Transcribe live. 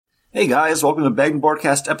Hey guys, welcome to Bag and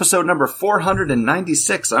Boardcast episode number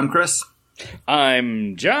 496. I'm Chris.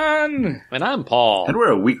 I'm John. And I'm Paul. And we're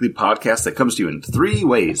a weekly podcast that comes to you in three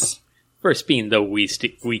ways. First being the Week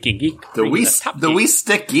and Geek. The We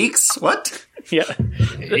Stick Geeks? What? Yeah.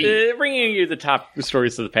 Bringing you the top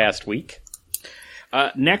stories of the past week.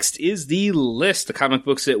 Next is the list of comic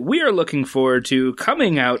books that we are looking forward to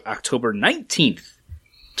coming out October 19th.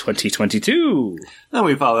 2022. Then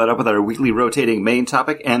we follow that up with our weekly rotating main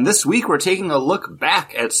topic, and this week we're taking a look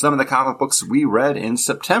back at some of the comic books we read in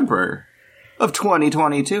September of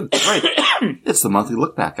 2022. That's right. It's the monthly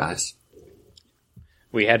look back, guys.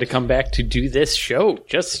 We had to come back to do this show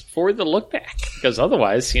just for the look back, because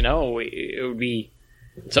otherwise, it would be.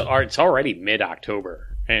 It's already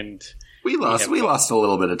mid-October, and we lost a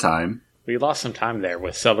little bit of time. We lost some time there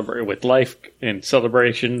with life and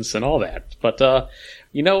celebrations and all that. But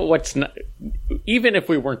what's not? Even if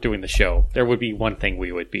we weren't doing the show, there would be one thing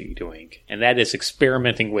we would be doing, and that is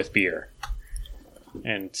experimenting with beer.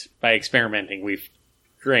 And by experimenting, we've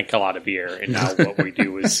drank a lot of beer, and now what we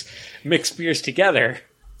do is mix beers together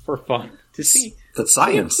for fun to see that's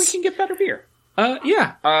science. If we can get better beer.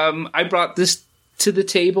 I brought this to the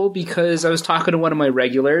table because I was talking to one of my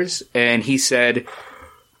regulars, and he said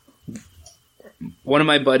one of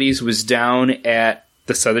my buddies was down at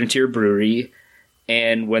the Southern Tier Brewery,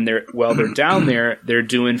 and when they're down there, they're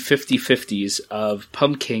doing 50/50s of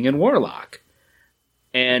Pumpkin and Warlock.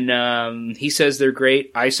 And he says they're great.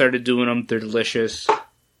 I started doing them. They're delicious.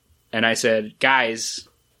 And I said, guys,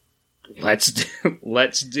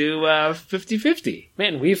 let's do 50/50.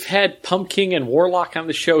 Man, we've had Pumpkin and Warlock on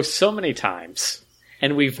the show so many times,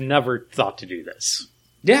 and we've never thought to do this.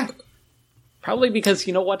 Yeah. Probably because,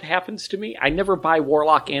 you know what happens to me? I never buy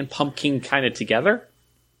Warlock and Pumpkin kind of together.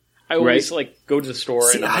 I always, go to the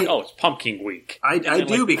store and I'm like, it's Pumpkin Week. I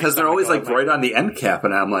do, because they're always, right on the end cap,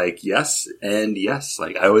 and I'm like, yes, and yes.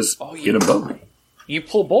 I always get them both. You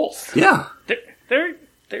pull both. Yeah. They're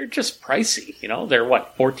just pricey, They're,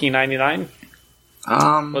 what,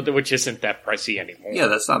 $14.99? Which isn't that pricey anymore. Yeah,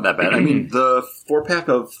 that's not that bad. I mean, the 4-pack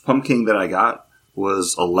of Pumpkin that I got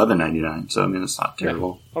was $11.99, so, it's not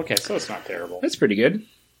terrible. Yeah. Okay, so it's not terrible. That's pretty good.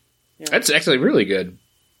 Yeah. That's actually really good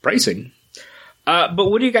pricing. But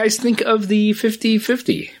what do you guys think of the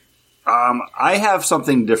 50/50? I have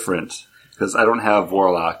something different, because I don't have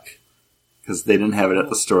Warlock, because they didn't have it at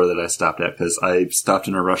the store that I stopped at, because I stopped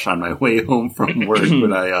in a rush on my way home from work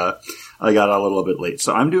when I got a little bit late.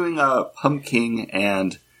 So I'm doing Pumpkin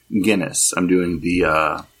and Guinness. I'm doing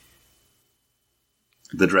the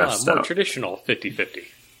draft stout. More traditional 50/50.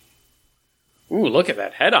 Ooh, look at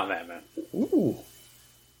that head on that, man. Ooh.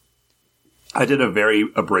 I did a very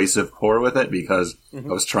abrasive pour with it because I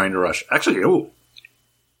was trying to rush. Actually,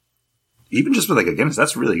 even just with a Guinness,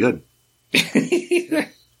 that's really good.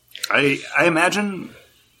 I imagine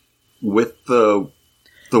with the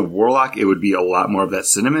Warlock, it would be a lot more of that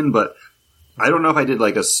cinnamon, but I don't know if I did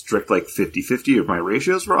a strict 50/50 if my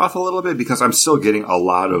ratios were off a little bit, because I'm still getting a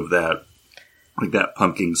lot of that that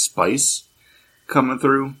pumpkin spice coming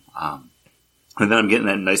through. And then I'm getting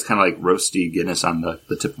that nice kind of roasty Guinness on the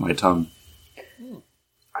tip of my tongue.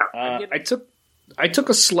 I took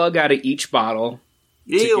a slug out of each bottle.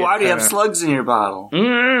 Ew, why do you have slugs in your bottle?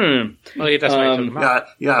 Mm. Well, yeah, that's what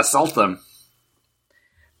you gotta salt them.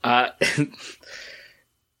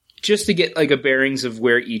 Just to get a bearings of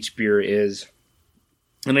where each beer is.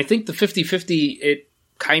 And I think the 50/50, it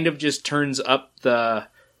kind of just turns up the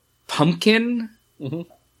pumpkin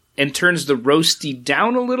and turns the roasty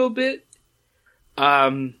down a little bit.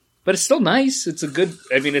 But it's still nice. It's a good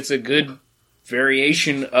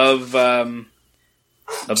variation of the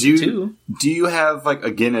two. Do you have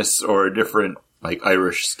a Guinness or a different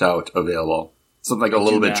Irish stout available? Something a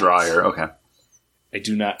little bit drier. Okay. I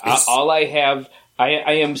do not. All I have, I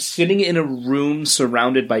am sitting in a room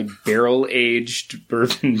surrounded by barrel-aged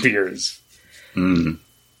bourbon beers. Mm.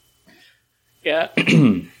 Yeah.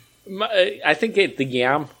 I think the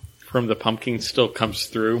yam from the pumpkin still comes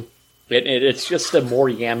through. It's just a more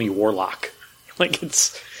yammy Warlock.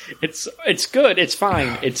 It's good. It's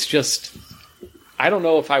fine. It's just, I don't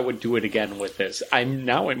know if I would do it again with this. I'm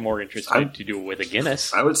now more interested to do it with a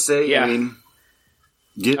Guinness. I would say,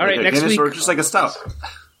 get all right, a next Guinness week, or just a stout.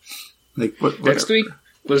 Next week,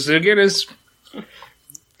 let's do a Guinness.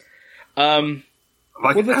 The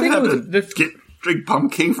thing drink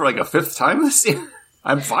Pumpkin for a fifth time this year.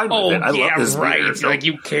 I'm fine with it. I love this beer.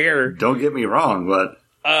 You care. Don't get me wrong, but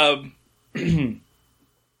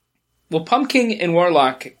well, Pumpkin and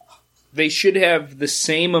Warlock, they should have the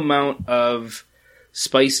same amount of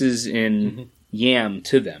spices in yam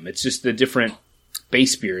to them. It's just the different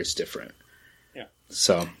base beer is different. Yeah.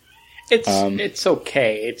 So It's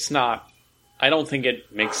okay. It's not. I don't think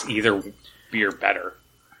it makes either beer better.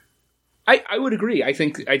 I would agree. I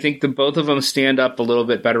think the both of them stand up a little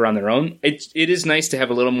bit better on their own. It is nice to have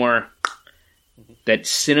a little more that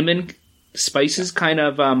cinnamon spices kind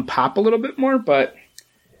of pop a little bit more, but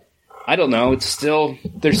I don't know. They're still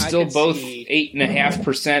both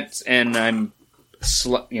 8.5%, and I'm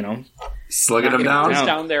slugging them down.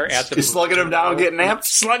 Down there at the You're slugging them down, getting amped.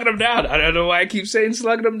 Slugging them down. I don't know why I keep saying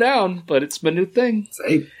slugging them down, but it's my new thing.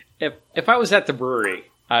 Hey. If I was at the brewery,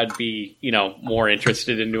 I'd be, more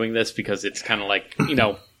interested in doing this because it's kind of like,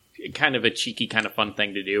 kind of a cheeky, kind of fun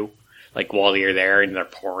thing to do. Like while you're there and they're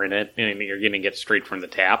pouring it and you're getting it straight from the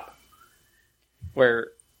tap. Where,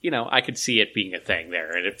 I could see it being a thing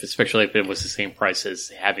there. And especially if it was the same price as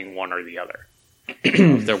having one or the other.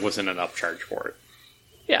 If there wasn't an upcharge for it.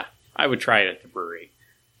 Yeah, I would try it at the brewery.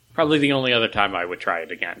 Probably the only other time I would try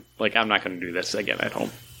it again. Like, I'm not going to do this again at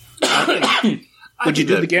home. Would you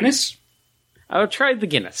do the Guinness? I would try the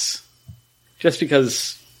Guinness. Just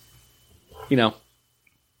because,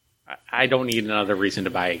 I don't need another reason to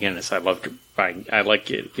buy a Guinness. I like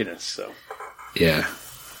Guinness, so. Yeah.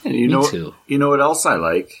 And Me too. You know what else I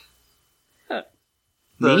like?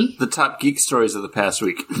 Me? The top geek stories of the past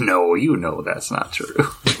week. No, that's not true.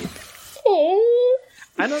 Oh.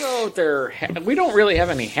 I don't know if we don't really have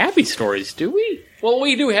any happy stories, do we? Well,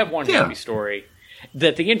 we do have one happy story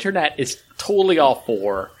that the internet is totally all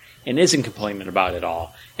for and isn't complaining about at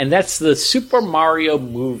all. And that's the Super Mario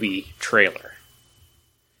movie trailer.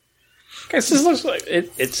 Guys, this looks like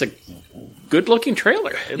it's a good-looking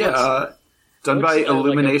trailer. Done by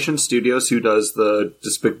Illumination Studios, who does the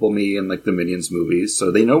Despicable Me and like the Minions movies,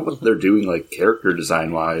 so they know what they're doing, like character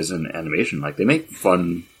design wise and animation. Like they make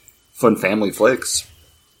fun family flicks.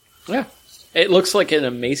 Yeah, it looks like an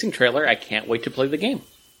amazing trailer. I can't wait to play the game.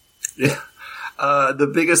 Yeah,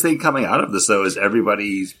 the biggest thing coming out of this though is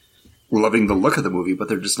everybody's loving the look of the movie, but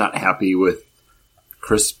they're just not happy with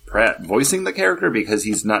Chris Pratt voicing the character because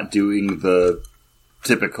he's not doing the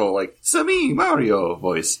typical like "It's me, Mario"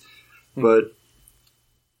 voice. But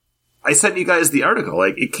I sent you guys the article.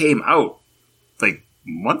 Like, it came out, like,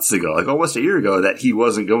 months ago, like almost a year ago, that he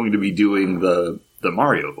wasn't going to be doing the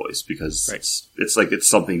Mario voice because it's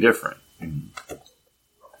something different.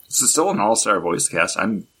 This is still an all-star voice cast.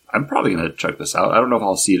 I'm probably going to check this out. I don't know if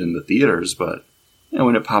I'll see it in the theaters, but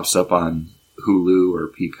when it pops up on Hulu or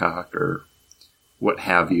Peacock or what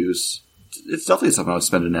have yous, it's definitely something I'll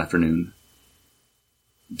spend an afternoon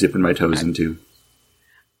dipping my toes into.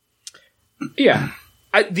 Yeah.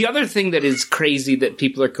 The other thing that is crazy that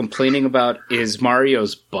people are complaining about is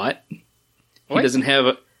Mario's butt. What? He doesn't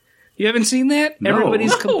have You haven't seen that? No.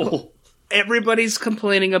 Everybody's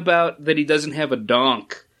complaining about that he doesn't have a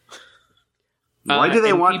donk. Why do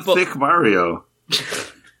they want thick Mario?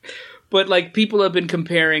 But, like, people have been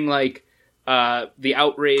comparing, like, the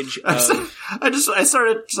outrage of... I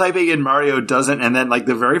started typing in Mario doesn't, and then, like,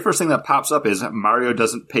 the very first thing that pops up is Mario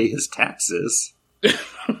doesn't pay his taxes. Is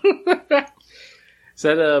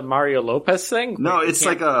that a Mario Lopez thing? No, it's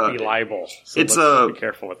like a... be liable. So it's let's be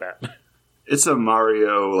careful with that. It's a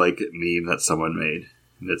Mario, like, meme that someone made.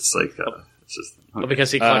 And it's like, it's just... Okay. Well,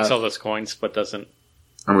 because he collects all those coins, but doesn't...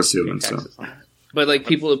 I'm assuming so. But, like,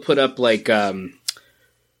 people have put up, like,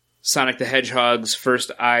 Sonic the Hedgehog's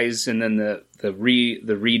first eyes, and then the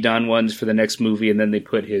redone ones for the next movie, and then they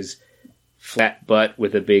put his flat butt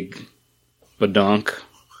with a big badonk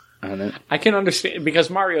on it. I can understand, because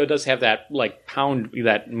Mario does have that, like,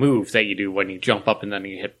 that move that you do when you jump up and then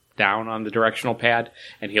you hit down on the directional pad,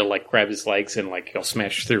 and he'll, like, grab his legs and, like, he'll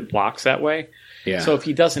smash through blocks that way. Yeah. So if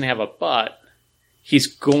he doesn't have a butt, he's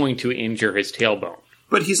going to injure his tailbone.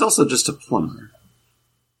 But he's also just a plumber.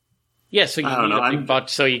 Yeah, so you need a big butt,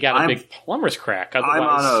 so you got a big plumber's crack. Otherwise, I'm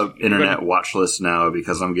on an internet watch list now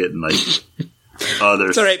because I'm getting, like,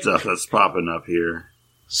 other stuff that's popping up here.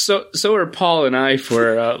 So are Paul and I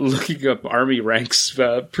for looking up Army ranks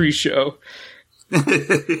pre-show.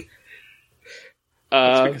 I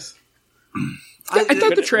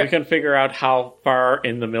thought the we can figure out how far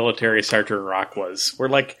in the military Sergeant Rock was. We're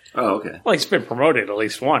like, oh, okay. Well, he's been promoted at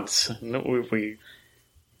least once.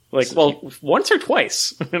 Once or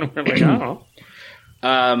twice. And we're like, I don't know.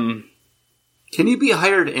 Can you be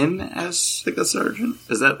hired in as, like, a sergeant?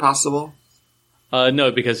 Is that possible?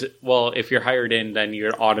 No, because, well, if you're hired in, then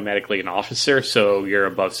you're automatically an officer, so you're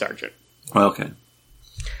above sergeant. Okay.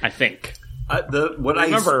 I think.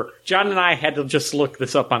 Remember, John and I had to just look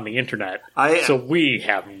this up on the internet, so we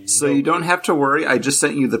have. So you don't have to worry. I just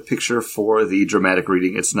sent you the picture for the dramatic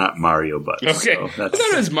reading. It's not Mario Butt. Okay, So I thought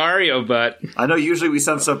it was Mario Butt. I know usually we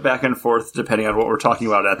send stuff back and forth depending on what we're talking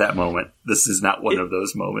about at that moment. This is not one of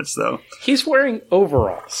those moments, though. He's wearing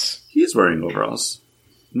overalls. He's wearing overalls.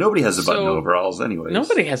 Nobody has a butt in overalls, anyways.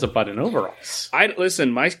 Nobody has a butt in overalls.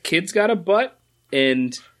 Listen, my kid's got a butt,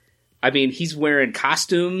 and I mean, he's wearing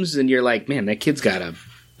costumes, and you're like, man, that kid's got a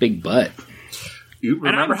big butt. You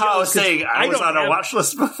remember how I was saying I was on a watch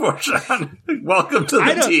list before, John? Welcome to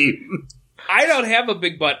the team. I don't have a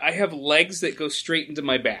big butt. I have legs that go straight into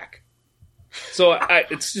my back. So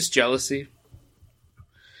it's just jealousy.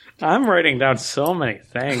 I'm writing down so many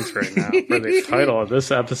things right now for the title of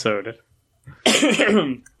this episode.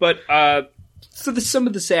 But some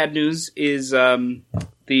of the sad news is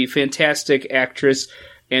the fantastic actress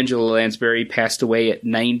Angela Lansbury passed away at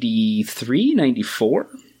 93, 94.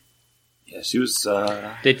 Yeah, she was...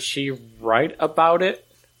 Did she write about it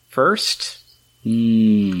first?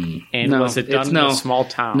 And was it done in a small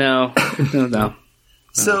town? No.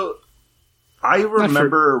 So, I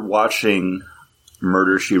remember watching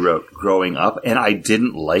Murder, She Wrote growing up, and I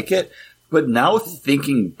didn't like it. But now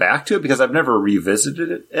thinking back to it, because I've never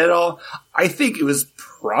revisited it at all, I think it was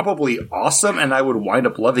probably awesome, and I would wind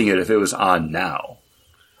up loving it if it was on now.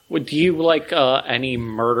 Do you like any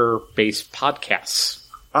murder-based podcasts?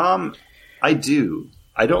 I do.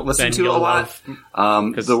 I don't listen to a lot.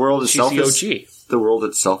 The world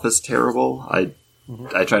itself is terrible. I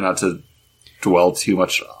try not to dwell too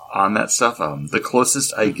much on that stuff. The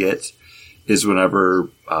closest I get is whenever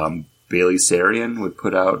Bailey Sarian would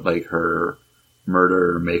put out like her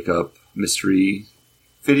murder makeup mystery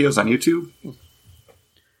videos on YouTube.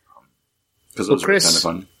 Because those are kind of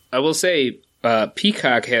fun. I will say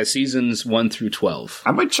Peacock has seasons 1 through 12.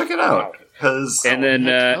 I might check it out. And then,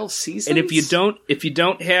 and if you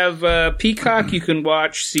don't have Peacock, you can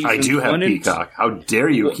watch seasons. I do have Peacock. How dare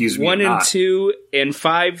you accuse me of not? 1 and 2 and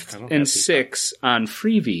 5 and 6 on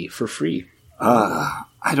Freevee for free.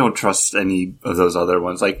 I don't trust any of those other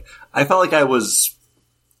ones. Like, I felt like I was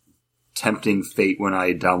tempting fate when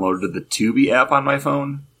I downloaded the Tubi app on my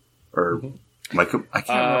phone, or I can't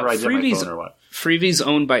remember. I did my phone or what. Freevee's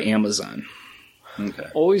owned by Amazon. Okay.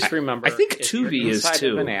 Always remember. I think Tubi is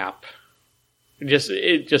too. An app. Just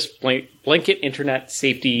blanket internet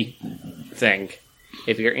safety thing.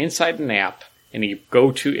 If you're inside an app and you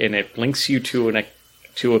go to and it links you to a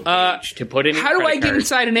page to put in. How do I get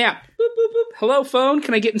inside an app? Boop, boop, boop. Hello, phone.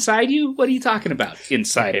 Can I get inside you? What are you talking about?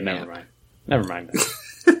 Inside an app. Never mind.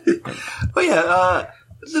 But yeah,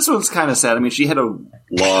 this one's kind of sad. I mean, she had a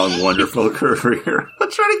long, wonderful career.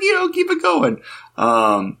 Let's try to keep it going.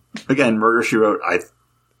 Again, Murder, She Wrote.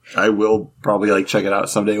 I will probably check it out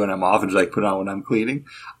someday when I'm off and just put it on when I'm cleaning.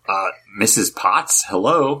 Mrs. Potts,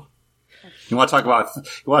 hello. You want to talk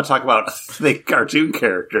about thick cartoon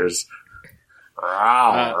characters?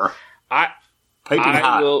 Piping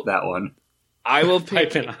hot. That one. I will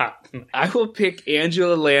pick. I will pick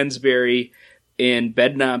Angela Lansbury in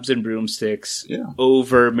Bedknobs and Broomsticks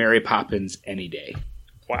over Mary Poppins any day.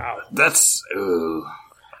 Wow, that's.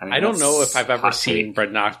 I don't know if I've ever seen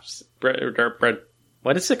bread.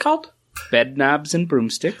 What is it called? Bedknobs and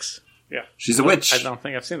Broomsticks. Yeah. She's a witch. I don't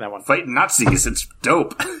think I've seen that one. Fighting Nazis. It's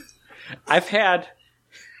dope. I've had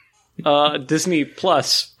Disney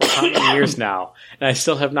Plus for how many years now, and I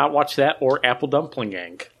still have not watched that or Apple Dumpling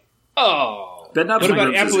Gang. Oh. What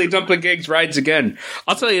about Apple Dumpling Gang's Rides Again?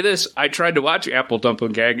 I'll tell you this. I tried to watch Apple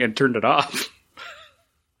Dumpling Gang and turned it off.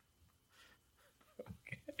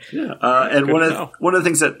 Yeah, and one of the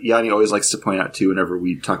things that Yanni always likes to point out too, whenever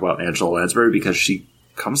we talk about Angela Lansbury, because she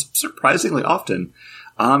comes surprisingly often.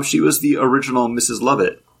 She was the original Mrs.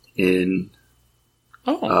 Lovett in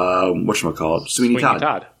whatchamacallit, Sweeney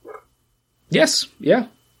Todd. Yes, yeah.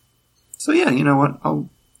 So yeah, you know what? On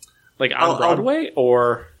Broadway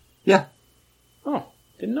or yeah. Oh,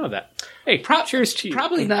 didn't know that. Hey, cheers to you.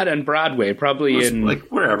 Probably not on Broadway. Probably in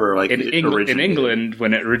wherever, in England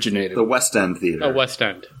when it originated. The West End Theater. Oh, West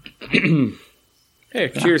End. Hey,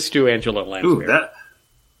 cheers to Angela Lansbury. Ooh,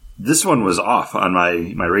 this one was off on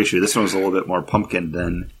my ratio. This one was a little bit more pumpkin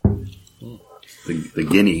than the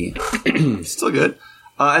guinea. Still good.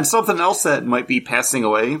 And something else that might be passing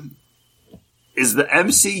away is the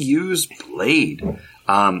MCU's Blade.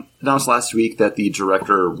 Announced last week that the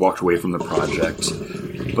director walked away from the project,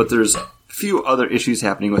 but there's a few other issues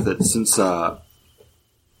happening with it. Since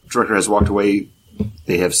director has walked away,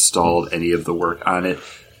 they have stalled any of the work on it.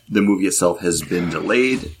 The movie itself has been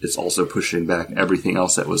delayed. It's also pushing back everything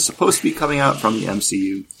else that was supposed to be coming out from the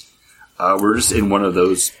MCU. We're just in one of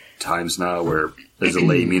those times now where a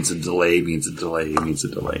delay means a delay means a delay means a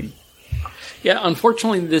delay. Yeah,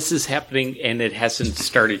 unfortunately, this is happening, and it hasn't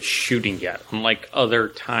started shooting yet. Unlike other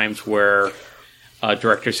times where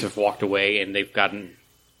directors have walked away and they've gotten,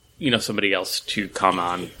 somebody else to come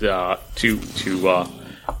on to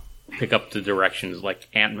pick up the directions, like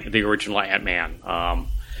Ant-Man, the original Ant-Man.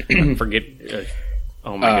 I forget.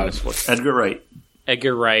 Oh my goodness! What's Edgar Wright?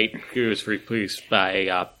 Edgar Wright, who was replaced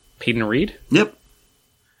by Peyton Reed. Yep.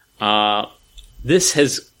 This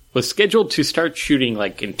was scheduled to start shooting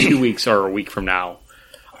like in 2 weeks or a week from now.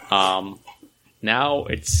 Now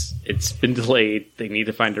it's been delayed. They need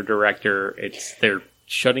to find a director. They're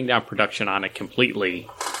shutting down production on it completely.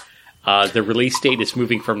 The release date is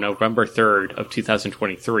moving from November 3rd of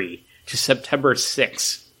 2023 to September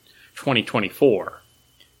 6th, 2024.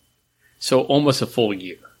 So almost a full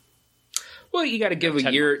year. Well, you got to give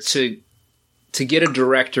a year to get a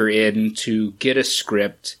director in, to get a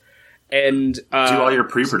script, and do all your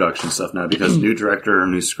pre-production stuff now, because new director,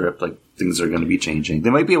 new script, like things are going to be changing.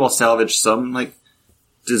 They might be able to salvage some like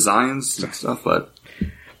designs and stuff, but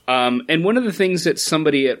and one of the things that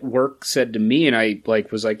somebody at work said to me, and I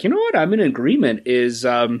was like, you know what, I'm in agreement, is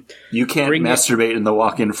you can't masturbate in the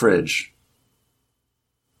walk-in fridge.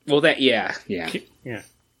 Well, yeah.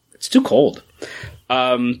 It's too cold.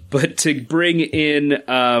 But to bring in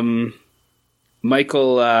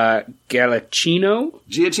Michael Giacchino,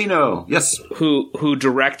 yes, who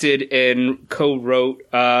directed and co-wrote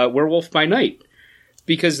Werewolf by Night,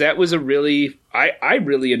 because that was I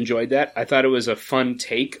really enjoyed that. I thought it was a fun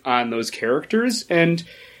take on those characters, and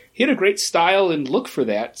he had a great style and look for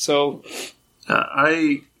that. So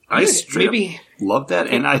I love that,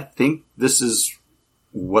 and I think this is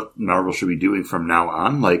what Marvel should be doing from now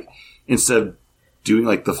on. Like, instead of doing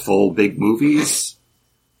like the full big movies,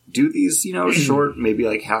 do these, short, maybe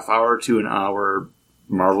like half hour to an hour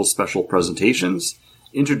Marvel special presentations,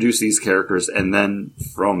 introduce these characters, and then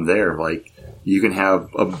from there, like, you can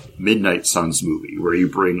have a Midnight Suns movie where you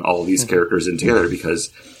bring all these characters in together,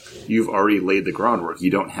 because you've already laid the groundwork.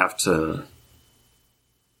 You don't have to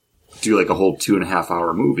do like a whole 2.5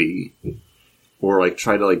 hour movie, or like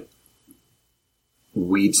try to like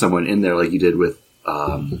weed someone in there like you did with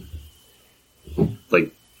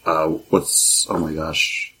what's, oh my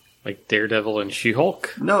gosh, like Daredevil and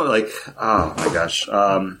She-Hulk. No, like, oh my gosh,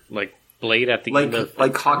 like Blade at the end of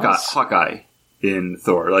like Hawkeye in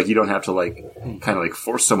Thor. Like, you don't have to like kind of like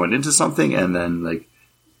force someone into something and then like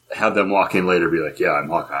have them walk in later and be like, yeah, I'm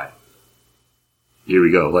Hawkeye. Here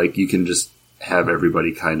we go. Like, you can just have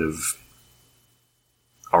everybody kind of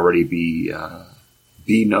already be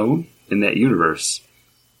known in that universe,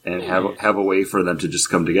 and have a way for them to just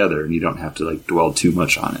come together, and you don't have to like dwell too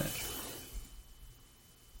much on it.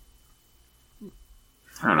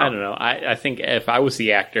 I don't know. I think if I was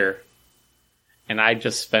the actor and I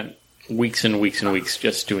just spent weeks and weeks and weeks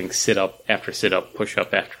just doing sit-up after sit-up,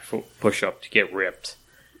 push-up after push-up to get ripped,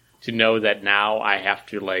 to know that now I have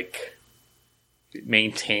to like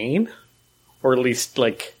maintain, or at least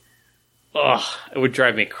like, it would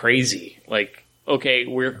drive me crazy. Like, okay,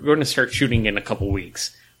 we're going to start shooting in a couple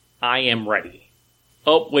weeks. I am ready.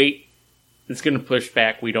 Oh, wait. It's going to push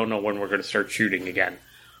back. We don't know when we're going to start shooting again.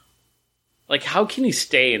 Like, how can you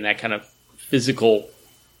stay in that kind of physical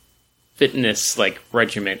fitness, like,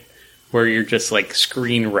 regiment where you're just, like,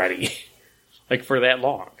 screen ready, like, for that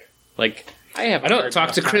long? Like, I don't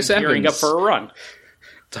talk to Chris Evans. Gearing up for a run.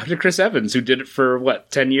 Talk to Chris Evans, who did it for,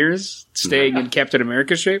 10 years? Staying in Captain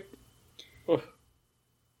America shape?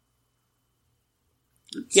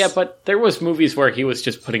 Yeah, but there was movies where he was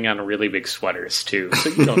just putting on really big sweaters, too. So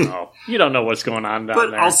you don't know. You don't know what's going on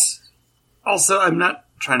down there. Also, I'm not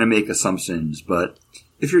trying to make assumptions, but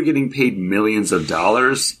if you're getting paid millions of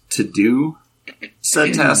dollars to do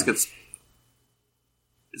said task, it's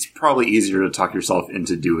probably easier to talk yourself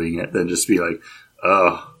into doing it than just be like,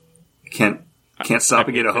 I can't stop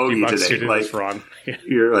and get a hoagie today. Like,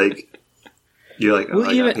 you're like, oh,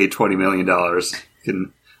 I got paid $20 million.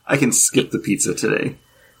 I can skip the pizza today.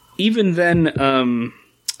 Even then,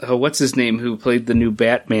 what's his name, who played the new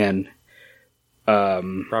Batman?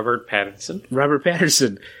 Robert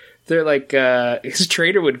Pattinson. They're like, his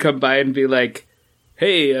trainer would come by and be like,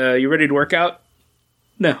 hey, you ready to work out?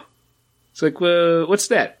 No. It's like, well, what's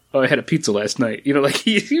that? Oh, I had a pizza last night. Like,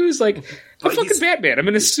 he was like, I'm fucking Batman. I'm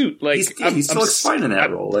in a suit. Like, he still looks fine in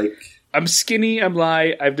that role. Like, I'm skinny. I'm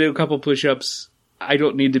light. I do a couple push-ups. I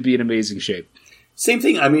don't need to be in amazing shape. Same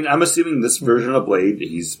thing. I mean, I'm assuming this version of Blade,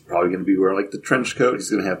 he's probably going to be wearing like the trench coat.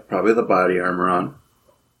 He's going to have probably the body armor on.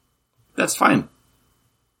 That's fine.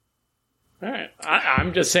 All right.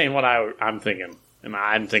 I'm just saying what I'm thinking. And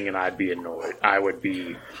I'm thinking I'd be annoyed. I would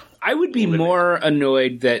be I would be more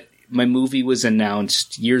annoyed that my movie was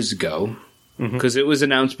announced years ago, because it was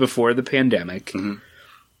announced before the pandemic, and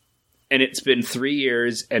it's been 3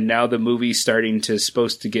 years, and now the movie's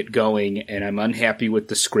supposed to get going, and I'm unhappy with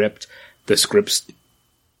the script. The script's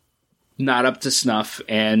not up to snuff,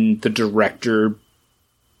 and the director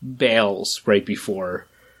bails right before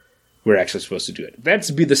we're actually supposed to do it.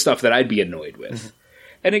 That'd be the stuff that I'd be annoyed with.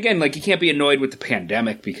 And again, like, you can't be annoyed with the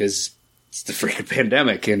pandemic because it's the freaking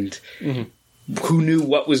pandemic, and who knew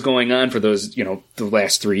what was going on for those, the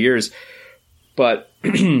last 3 years. But,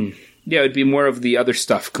 yeah, it'd be more of the other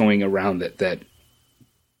stuff going around it that,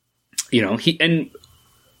 and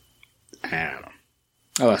I don't know.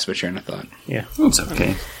 I lost my train of thought. Yeah. It's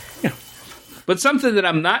okay. Yeah. But something that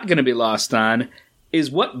I'm not going to be lost on is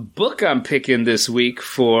what book I'm picking this week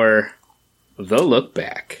for The Look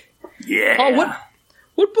Back. Yeah. Oh,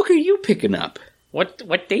 what book are you picking up? What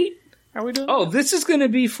date are we doing? Oh, this is going to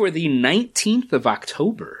be for the 19th of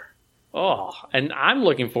October. Oh, and I'm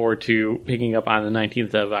looking forward to picking up on the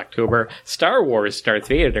 19th of October, Star Wars Darth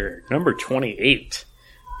Vader, number 28.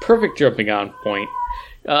 Perfect jumping on point.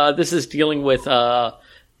 This is dealing with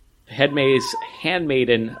Padme's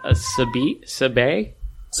handmaiden, Sabine.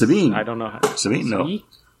 Sabine. I don't know. Sabine, no.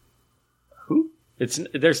 Who?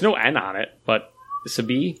 There's no N on it, but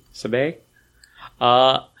Sabine.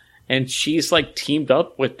 And she's like teamed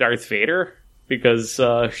up with Darth Vader because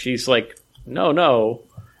she's like, no,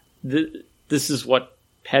 this is what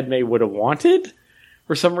Padme would have wanted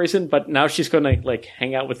for some reason, but now she's going to like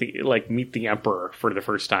hang out with meet the Emperor for the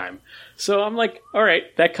first time. So I'm like, all right,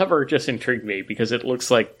 that cover just intrigued me because it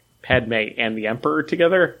looks like Padme and the Emperor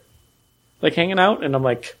together, like hanging out, and I'm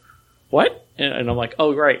like, what? And I'm like,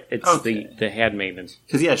 oh right, it's the handmaiden.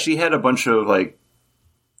 Because yeah, she had a bunch of like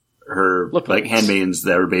her handmaidens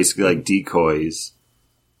that were basically like decoys.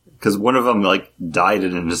 Because one of them like died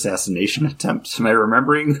in an assassination attempt. Am I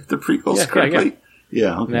remembering the prequels correctly?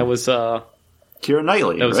 Yeah. Okay. And that was Keira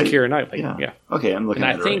Knightley. That was right? Keira Knightley. Yeah. Okay, I'm looking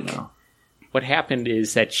at it right now. What happened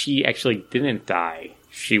is that she actually didn't die.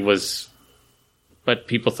 She was, but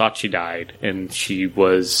people thought she died, and she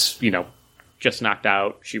was, just knocked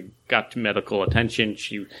out. She got medical attention.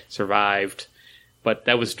 She survived, but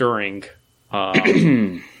that was during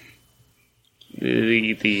the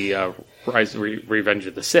Rise of Revenge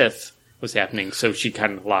of the Sith was happening. So she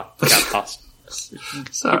kind of got lost.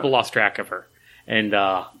 People lost track of her, and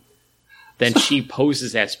then she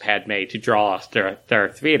poses as Padme to draw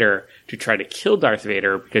Darth Vader to try to kill Darth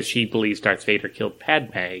Vader because she believes Darth Vader killed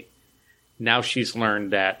Padme. Now she's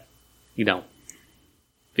learned that,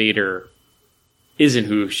 Vader isn't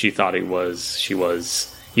who she thought he was. He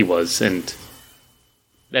was, and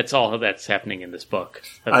that's all that's happening in this book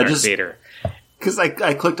of Darth Vader. Because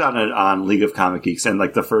I clicked on it on League of Comic Geeks, and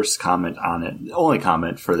like the first comment on it, the only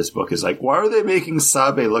comment for this book is like, why are they making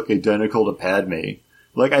Sabe look identical to Padme?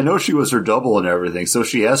 Like, I know she was her double and everything, so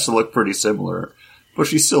she has to look pretty similar, but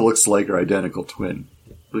she still looks like her identical twin.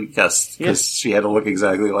 Yes, because she had to look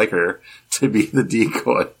exactly like her to be the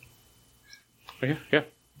decoy. Yeah.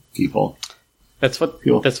 People. That's what.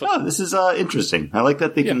 Oh, this is interesting. I like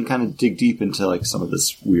that they can kind of dig deep into like some of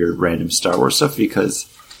this weird random Star Wars stuff because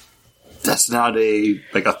that's not a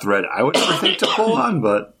thread I would ever think to pull on.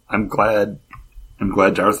 But I'm glad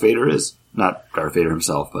Darth Vader is not Darth Vader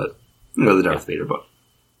himself, but the Darth Vader book.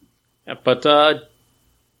 Yeah, but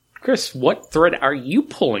Chris, what thread are you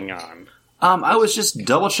pulling on? I was just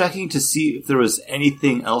double checking to see if there was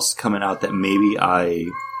anything else coming out that maybe I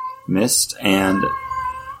missed, and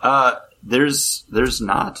there's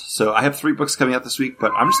not. So I have 3 books coming out this week,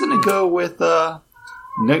 but I'm just going to go with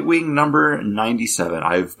Nightwing number 97.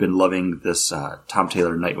 I've been loving this Tom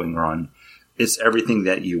Taylor Nightwing run. It's everything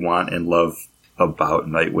that you want and love about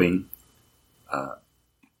Nightwing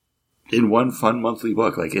in one fun monthly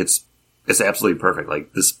book. Like it's absolutely perfect.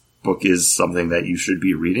 Like this book is something that you should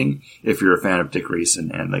be reading if you're a fan of Dick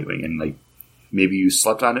Grayson and Nightwing, and like maybe you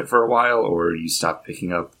slept on it for a while or you stopped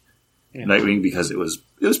picking up Nightwing because it was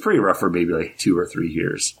pretty rough for maybe like 2 or 3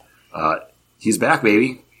 years. He's back,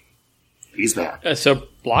 baby. He's back. So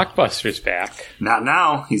Blockbuster's back. Not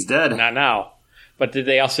now. He's dead. Not now. But did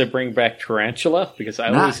they also bring back Tarantula? Because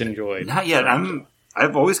I always enjoyed. Not yet.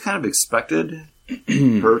 I've always kind of expected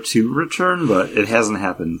her to return, but it hasn't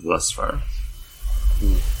happened thus far.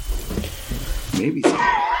 Maybe.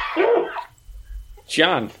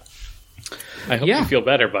 John, I hope you feel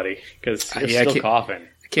better, buddy, because you're still coughing.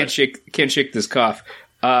 Can't shake this cough.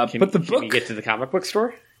 But the book. Can you get to the comic book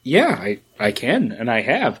store? Yeah, I can, and I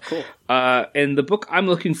have. Cool. And the book I'm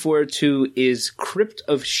looking forward to is Crypt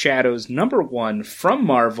of Shadows #1 from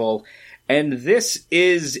Marvel, And this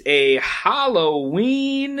is a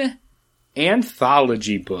Halloween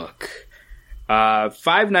anthology book.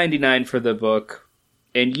 $5.99 for the book.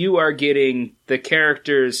 And you are getting the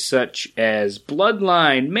characters such as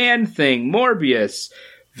Bloodline, Man-Thing, Morbius,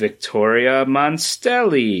 Victoria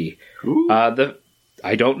Monstelli.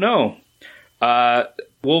 I don't know.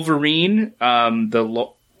 Wolverine,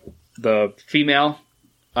 the female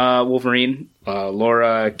Wolverine,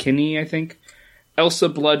 Laura Kinney, I think. Elsa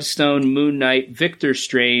Bloodstone, Moon Knight, Victor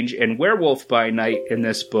Strange, and Werewolf by Night in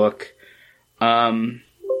this book. And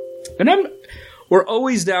we're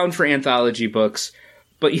always down for anthology books.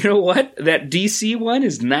 But you know what? That DC one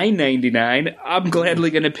is $9.99. I'm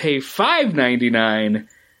gladly going to pay $5.99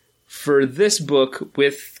 for this book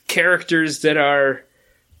with characters that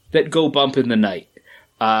go bump in the night.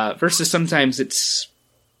 Versus sometimes it's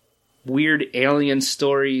weird alien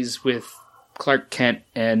stories with Clark Kent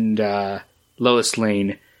and Lois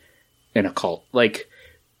Lane in a cult. Like,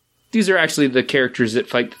 these are actually the characters that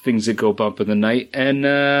fight the things that go bump in the night, and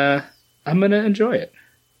I'm going to enjoy it.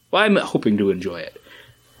 Well, I'm hoping to enjoy it.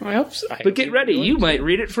 I hope so. But get ready, you might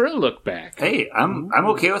read it for a look back. Hey, I'm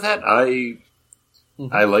okay with that. I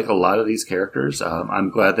like a lot of these characters.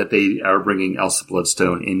 I'm glad that they are bringing Elsa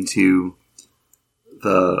Bloodstone into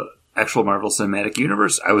the actual Marvel Cinematic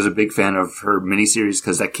Universe. I was a big fan of her miniseries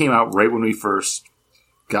because that came out right when we first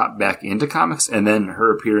got back into comics, and then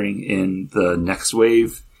her appearing in the Next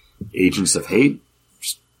Wave, Agents of Hate.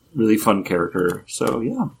 Just really fun character. So,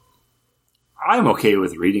 yeah. I'm okay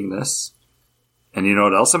with reading this. And you know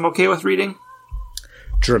what else I'm okay with reading?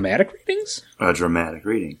 Dramatic readings? A dramatic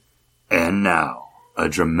reading. And now, a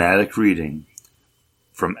dramatic reading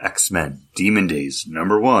from X-Men Demon Days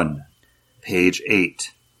 #1, page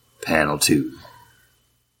 8, panel 2.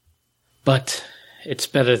 But it's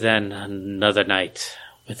better than another night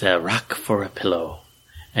with a rock for a pillow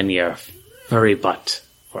and your furry butt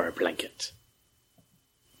for a blanket.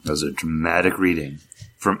 That was a dramatic reading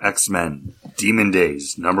from X-Men Demon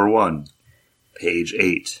Days #1, page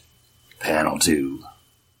 8, panel 2.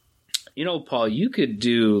 You know, Paul, you could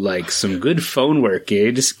do, like, some good phone work,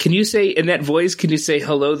 eh? Can you say, in that voice, can you say,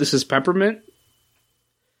 hello, this is Peppermint?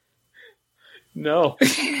 No,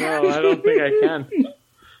 I don't think I can.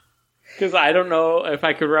 Because I don't know if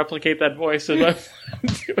I could replicate that voice if I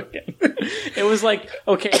want to do it. It was like,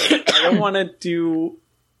 okay, I don't want to do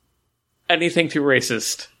anything too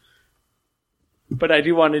racist, but I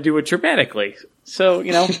do want to do it dramatically. So,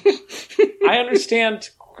 you know, I understand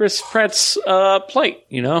Chris Pratt's plight,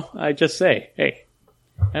 you know? I just say, hey,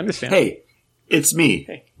 I understand. Hey, it's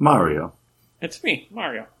me, Mario. It's me,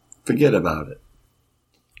 Mario. Forget about it.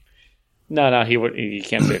 No, he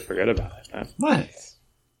can't say forget about it. What?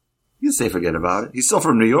 You can say forget about it. He's still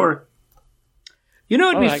from New York. You know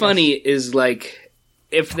what would be funny is, like,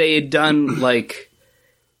 if they had done, like,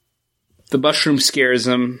 the mushroom scares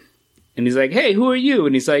him, and he's like, hey, who are you?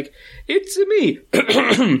 And he's like, it's me,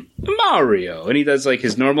 Mario. And he does, like,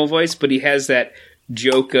 his normal voice, but he has that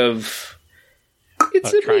joke of,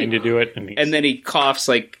 it's trying me. to do it. And then he coughs,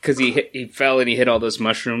 like, because he fell and he hit all those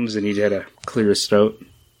mushrooms, and he had to clear his throat.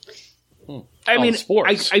 I mean,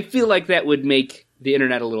 I feel like that would make the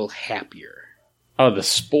internet a little happier. Oh, the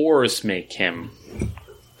spores make him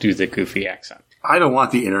do the goofy accent. I don't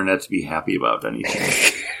want the internet to be happy about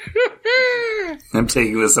anything. I'm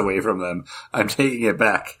taking this away from them. I'm taking it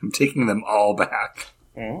back. I'm taking them all back.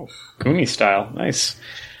 Oh, Goonie style. Nice.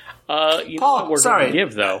 You know Paul, what we're sorry. going to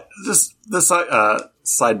give, though? Just the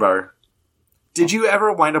sidebar. Did you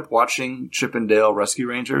ever wind up watching Chip and Dale Rescue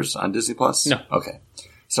Rangers on Disney Plus? No. Okay.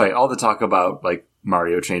 Sorry, all the talk about, like,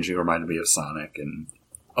 Mario changing reminded me of Sonic, and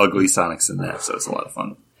ugly Sonic's in that, so it's a lot of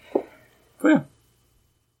fun. But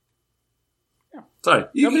yeah. Sorry.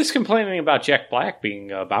 Nobody's complaining about Jack Black being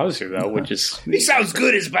Bowser, though, which is... He sounds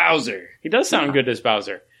good as Bowser. He does sound good as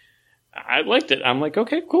Bowser. I liked it. I'm like,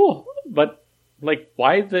 okay, cool. But, like,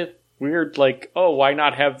 why the weird, like, oh, why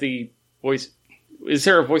not have the voice... Is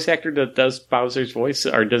there a voice actor that does Bowser's voice,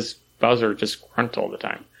 or does Bowser just grunt all the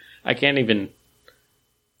time? I can't even...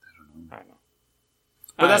 I don't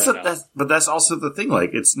know. But that's also the thing.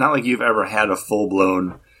 Like, it's not like you've ever had a full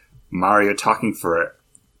blown Mario talking for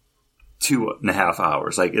 2.5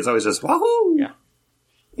 hours. Like, it's always just wahoo, yeah,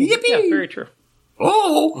 yippee, yeah, very true.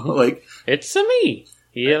 Oh, like it's a me.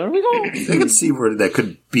 Here we go. I could see where that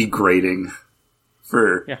could be grating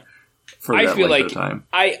for I that feel length like of time.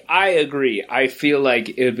 I agree. I feel like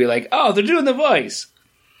it would be like, oh, they're doing the voice.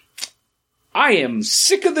 I am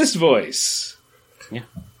sick of this voice. Yeah.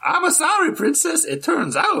 I'm sorry, princess. It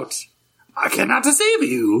turns out I cannot save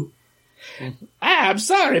you. I'm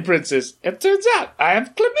sorry, princess. It turns out I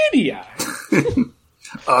have chlamydia.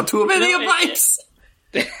 Too many pipes!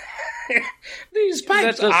 These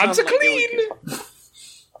pipes aren't so clean!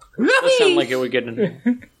 Does sound like it would get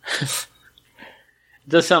annoying.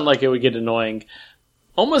 Does sound like it would get annoying.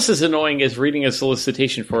 Almost as annoying as reading a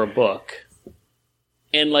solicitation for a book.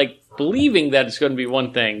 And, like, believing that it's going to be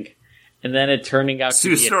one thing, and then it turning out to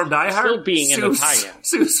be still being in the tie-in.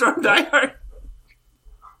 Sue Storm Die Hard.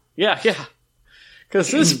 Yeah.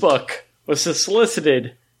 Because this book was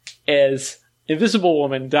solicited as Invisible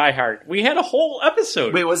Woman Die Hard. We had a whole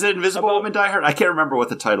episode. Wait, was it Invisible Woman Die Hard? I can't remember what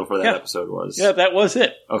the title for that episode was. Yeah, that was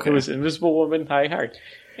it. Okay. It was Invisible Woman Die Hard.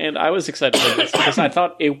 And I was excited for this because I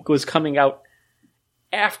thought it was coming out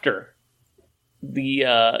after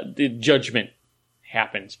the judgment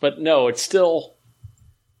happens. But no, it's still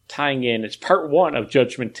tying in. It's part 1 of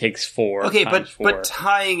Judgment Takes 4. Okay, but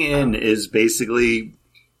tying in is basically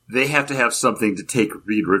they have to have something to take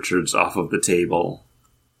Reed Richards off of the table.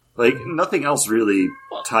 Like, nothing else really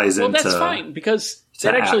ties into... Well, that's fine, because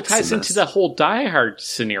that actually ties into the whole Die Hard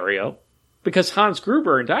scenario. Because Hans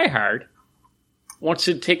Gruber in Die Hard wants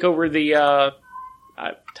to take over the...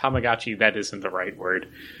 Tamagotchi, that isn't the right word.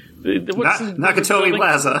 Nakatomi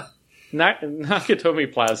Plaza.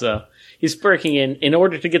 Nakatomi Plaza. He's breaking in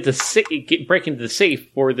order to get break into the safe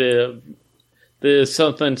for the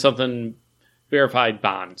something verified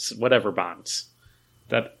bonds, whatever bonds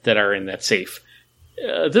that are in that safe.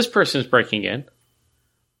 This person is breaking in.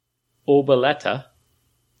 Obaleta,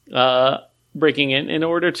 breaking in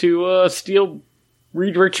order to steal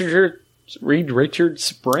Reed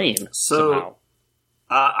Richards' brain. Somehow.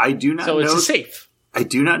 I do not know. So it's a safe. I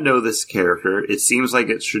do not know this character. It seems like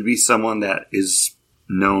it should be someone that is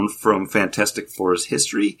known from Fantastic Four's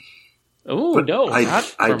history. Oh, no, not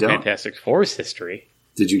from Fantastic Four's history.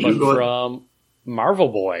 Did you Google it? From Marvel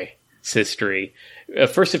Boy's history.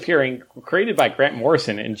 First appearing, created by Grant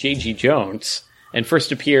Morrison and J.G. Jones, and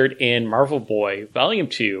first appeared in Marvel Boy, Volume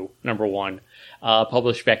 2, Number 1,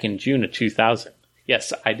 published back in June of 2000.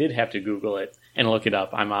 Yes, I did have to Google it and look it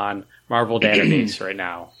up. I'm on Marvel Database right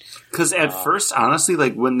now. Because at first, honestly,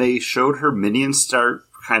 like when they showed her minions start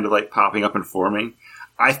kind of like popping up and forming,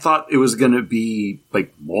 I thought it was going to be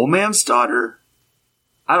like Mole Man's daughter.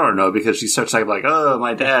 I don't know, because she starts talking like, oh,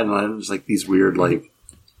 my dad, and then there's like these weird like...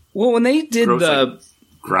 Well, when they did gross, like,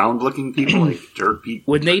 ground-looking people, like dirt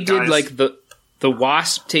people. When they did like the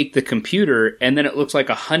wasp take the computer, and then it looks like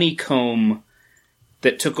a honeycomb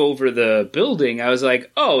that took over the building, I was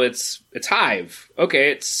like, oh, it's Hive.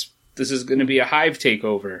 Okay, this is going to be a Hive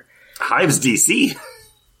takeover. Hive's DC.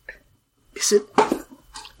 Is it?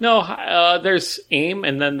 No, there's AIM,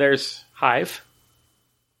 and then there's Hive.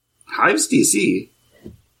 Hive's DC.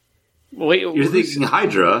 Wait, you're thinking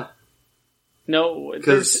Hydra? No,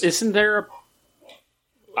 isn't there a...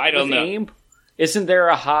 I don't know. AIM? Isn't there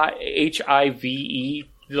a HIVE?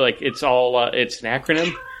 Like, it's all... it's an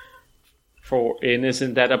acronym? And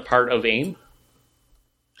isn't that a part of AIM?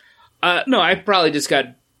 No, I probably just got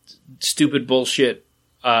stupid bullshit,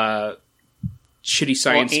 shitty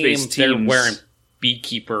science-based teams. They're wearing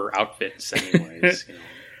beekeeper outfits anyways.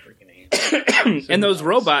 Freaking AIM. And those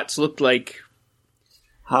robots looked like...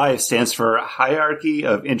 HIVE stands for Hierarchy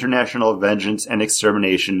of International Vengeance and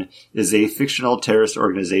Extermination, is a fictional terrorist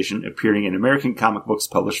organization appearing in American comic books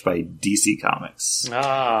published by DC Comics.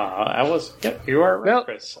 Yep, you are right,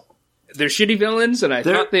 Chris. They're shitty villains, and I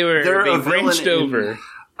thought they were being branched over.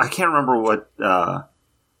 I can't remember what...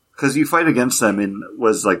 Because you fight against them in...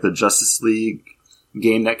 Was like the Justice League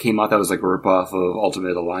game that came out that was like a ripoff of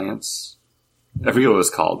Ultimate Alliance. I forget what it was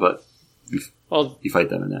called, but you fight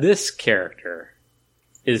them in that. This character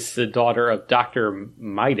is the daughter of Dr.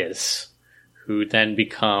 Midas, who then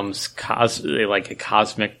becomes like a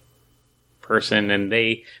cosmic person, and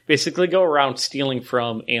they basically go around stealing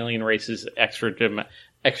from alien races,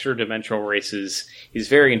 extra-dimensional races. He's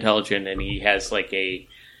very intelligent, and he has like a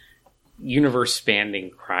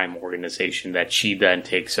universe-spanning crime organization that she then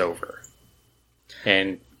takes over,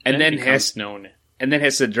 and then has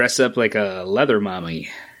to dress up like a leather mommy.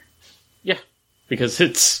 Yeah, because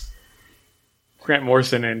it's Grant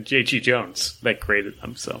Morrison and J.G. Jones that created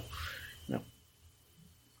them. So, no.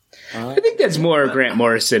 I think that's more Grant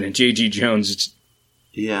Morrison and J.G. Jones.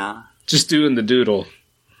 Yeah, just doing the doodle.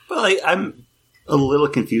 Well, I'm a little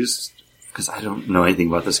confused because I don't know anything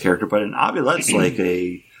about this character, but an Amulet's like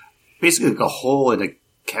basically like a hole in a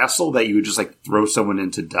castle that you would just like throw someone in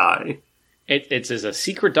to die. It's a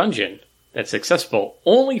secret dungeon that's accessible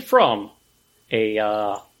only from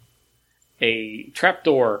a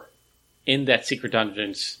trapdoor in that secret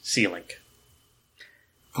dungeon's ceiling.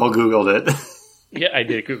 Paul Googled it. Yeah, I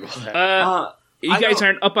did Google that. You guys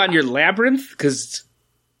aren't up on your labyrinth? Because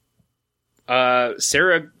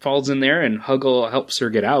Sarah falls in there, and Huggle helps her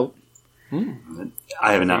get out.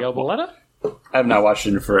 I have not watched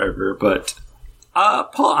it in forever, but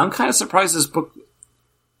Paul, I'm kind of surprised this book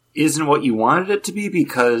isn't what you wanted it to be,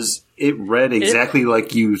 because it read exactly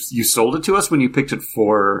like you sold it to us when you picked it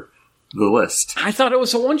for the list. I thought it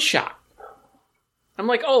was a one-shot. I'm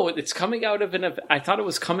like, oh, it's coming out of an event. I thought it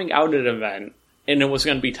was coming out of an event, and it was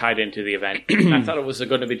going to be tied into the event. I thought it was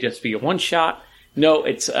going to just be a one-shot. No,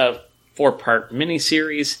 it's a 4-part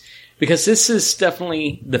miniseries, because this is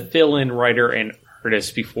definitely the fill-in writer and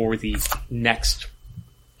artist before the next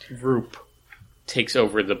group takes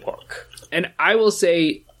over the book. And I will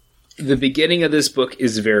say, the beginning of this book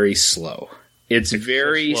is very slow. It's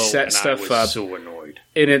very so slow, set and stuff I was up. so annoyed.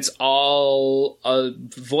 And it's all a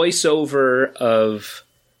voiceover of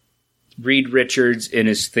Reed Richards in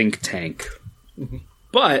his think tank. Mm-hmm.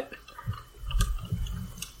 But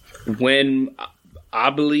when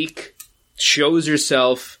Abelique shows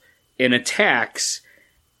herself and attacks,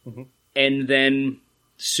 and then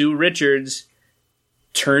Sue Richards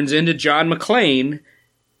turns into John McClane,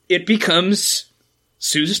 it becomes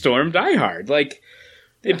Sue Storm Die Hard. Like,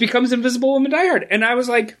 it becomes Invisible Woman Die Hard. And I was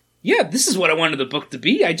like, yeah, this is what I wanted the book to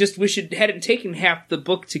be. I just wish it hadn't taken half the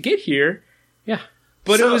book to get here. Yeah.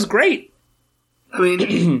 But it was great. I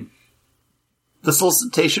mean, the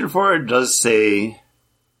solicitation for it does say,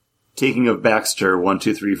 Taking of Baxter, 1,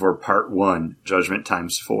 2, 3, 4, Part 1, Judgment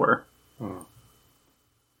times 4.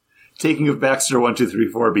 Taking of Baxter, 1, 2, 3,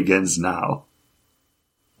 4 begins now.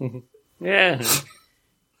 Yeah.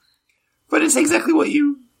 But it's exactly what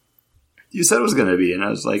you said it was going to be, and I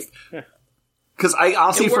was like... Because I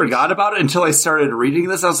honestly forgot about it until I started reading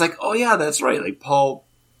this. I was like, oh yeah, that's right. Like, Paul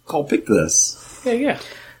picked this. Yeah.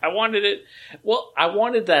 I wanted it... Well, I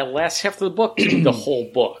wanted that last half of the book to be the whole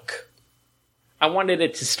book. I wanted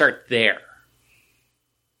it to start there.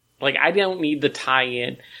 Like, I don't need the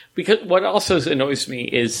tie-in. Because what also annoys me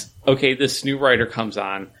is, okay, this new writer comes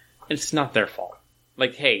on, and it's not their fault.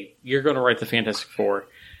 Like, hey, you're going to write the Fantastic Four,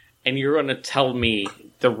 and you're going to tell me,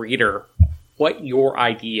 the reader, what your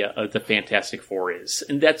idea of the Fantastic Four is.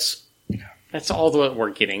 And that's all that we're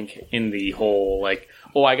getting in the whole, like,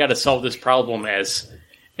 oh, I got to solve this problem as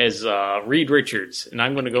Reed Richards, and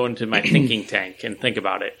I'm going to go into my thinking tank and think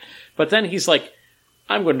about it. But then he's like,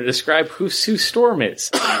 I'm going to describe who Sue Storm is.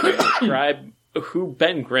 I'm going to describe who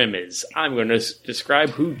Ben Grimm is. I'm going to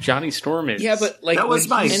describe who Johnny Storm is. Yeah, but like that was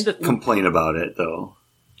my complaint about it, though.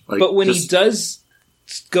 Like, but when he does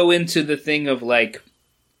go into the thing of like,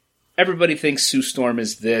 everybody thinks Sue Storm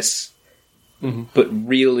is this, but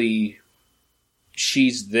really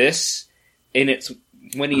she's this, and it's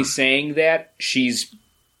when he's saying that she's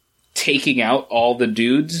taking out all the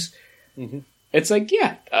dudes. It's like,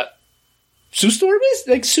 yeah, Sue Storm is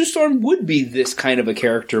like, Sue Storm would be this kind of a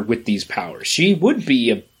character with these powers. She would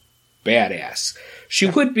be a badass. She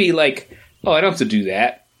would be like, oh, I don't have to do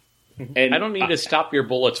that. And I don't need to stop your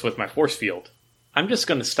bullets with my force field. I'm just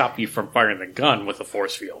going to stop you from firing the gun with a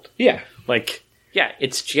force field. Yeah. Like, yeah,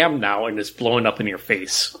 it's jammed now and it's blowing up in your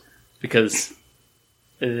face. Because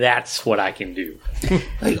that's what I can do.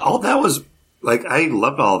 Like, all that was... Like, I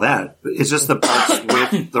loved all that. It's just the parts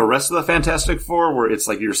with the rest of the Fantastic Four where it's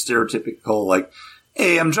like your stereotypical, like,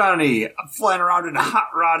 hey, I'm Johnny. I'm flying around in a hot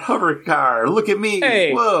rod hover car. Look at me.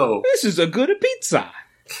 Hey, whoa. This is a good pizza.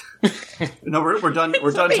 No, we're done.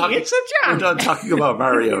 We're done talking. We're done talking about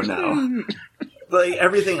Mario now. Like,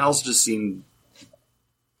 everything else just seemed...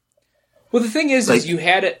 Well, the thing is you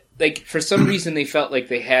had it, like, for some reason they felt like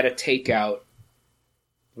they had to take out,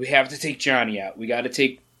 we have to take Johnny out. We got to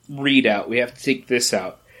take Reed out. We have to take this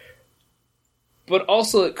out. But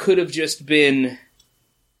also it could have just been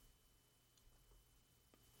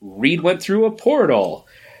Reed went through a portal.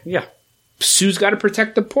 Yeah. Sue's got to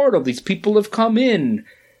protect the portal. These people have come in.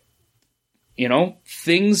 You know,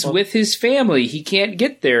 things with his family. He can't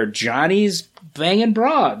get there. Johnny's banging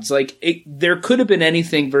broads. Like, there could have been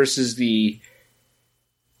anything versus the...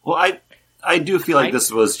 Well, I do feel like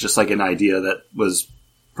this was just like an idea that was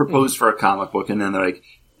proposed for a comic book, and then they're like,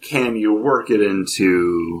 can you work it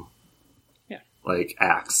into, like,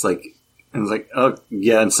 acts? Like, and it's like, oh,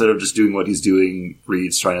 yeah, instead of just doing what he's doing,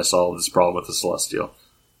 Reed's trying to solve this problem with the Celestial.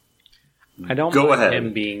 I don't mind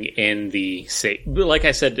him being in the safe. Like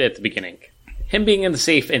I said at the beginning, him being in the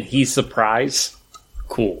safe and he's surprised,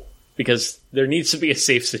 cool. Because there needs to be a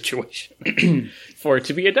safe situation for it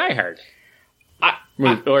to be a Die Hard.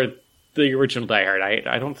 Or the original Die Hard.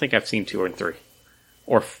 I don't think I've seen 2 and 3.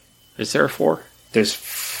 Or is there a 4? There's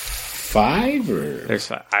 5? Or there's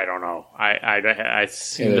I don't know. I've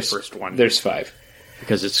seen the first one. There's 5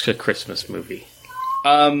 because it's a Christmas movie.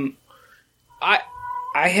 I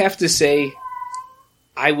have to say,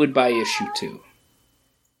 I would buy issue 2.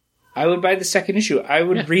 I would buy the second issue. I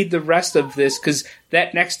would read the rest of this, because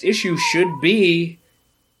that next issue should be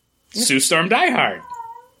Sue Storm Die Hard.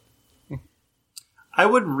 I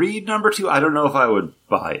would read number 2. I don't know if I would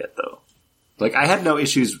buy it, though. Like, I had no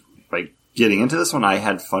issues, like, getting into this one. I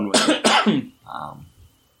had fun with it.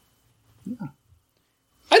 Yeah.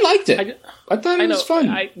 I liked it. I thought it was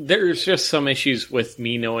fun. There's just some issues with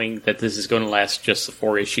me knowing that this is going to last just the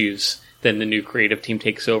 4 issues. Then the new creative team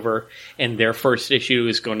takes over, and their first issue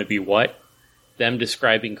is going to be what? Them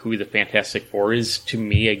describing who the Fantastic Four is to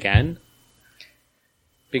me again?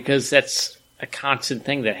 Because that's a constant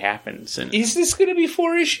thing that happens. And is this going to be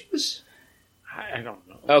 4 issues? I don't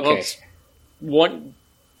know. Okay. Well,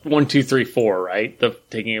 1, 2, 3, 4, right? The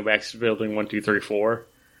taking it back to building 1, 2, 3, 4.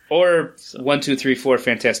 Or 1, 2, 3, 4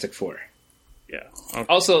 Fantastic Four. Yeah. Okay.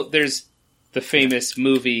 Also, there's the famous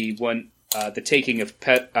movie The Taking of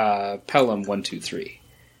Pelham 1, 2, 3.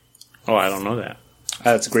 Oh, I don't know that.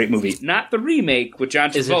 That's a great movie. Not the remake with John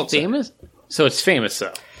Travolta. Is it famous? So it's famous,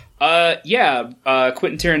 though. Yeah.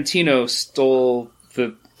 Quentin Tarantino stole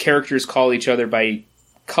the characters call each other by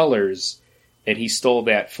colors, and he stole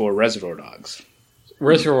that for Reservoir Dogs.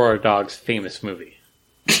 Reservoir Dogs, famous movie.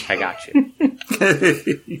 I got you.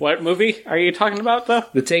 What movie are you talking about, though?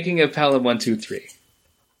 The Taking of Pelham 1, 2, 3.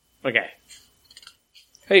 Okay.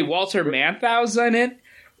 Hey, Walter Matthau's in it.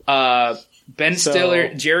 Ben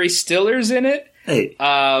Stiller, Jerry Stiller's in it. Hey.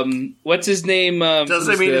 What's his name?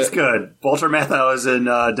 Doesn't mean it's good. Walter Matthau is in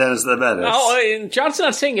Dennis the Menace. Oh, and John's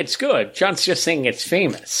not saying it's good. John's just saying it's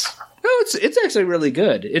famous. No, it's actually really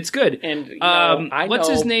good. It's good. And what's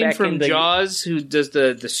his name from Jaws, who does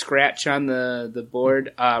the scratch on the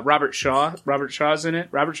board? Robert Shaw. Robert Shaw's in it.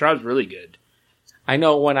 Robert Shaw's really good. I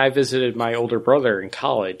know when I visited my older brother in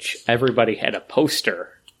college, everybody had a poster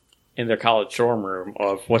in their college dorm room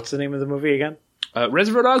of, what's the name of the movie again?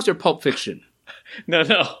 Reservoir Dogs or Pulp Fiction?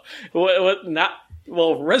 No.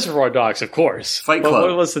 Reservoir Dogs, of course. Fight Club.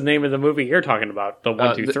 What was the name of the movie you're talking about? The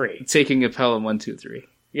 1, 2, 3. Taking a Pelham 1, 2, 3.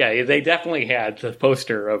 Yeah, they definitely had the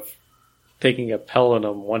poster of Taking a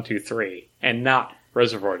Pelham 1, 2, 3, and not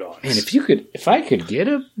Reservoir Dogs. And if I could get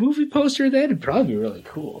a movie poster of that, it'd probably be really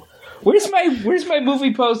cool. Where's my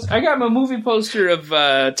movie poster? I got my movie poster of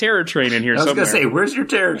Terror Train in here somewhere. I was going to say, where's your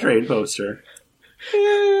Terror Train poster?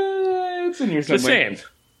 It's in here somewhere. The same.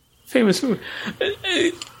 Famous movie.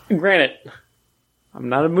 Granted, I'm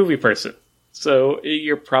not a movie person. So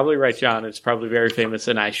you're probably right, John. It's probably very famous,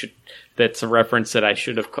 and that's a reference that I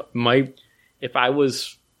should have if I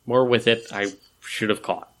was more with it, I should have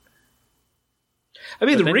caught. I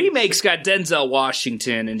mean, the remake's got Denzel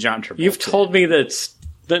Washington and John Travolta. You've told me that's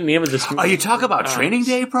the name of this movie. Oh, you talk about Training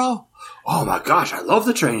Day, bro? Oh my gosh, I love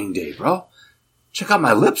the Training Day, bro. Check out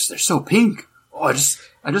my lips; they're so pink. Oh, I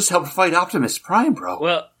just helped fight Optimus Prime, bro.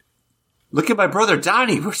 Well, look at my brother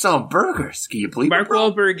Donnie. We're selling burgers. Can you believe Mark it,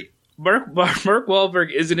 bro? Mark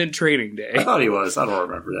Wahlberg isn't in Training Day. I thought he was. I don't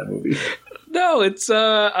remember that movie. No, it's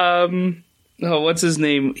what's his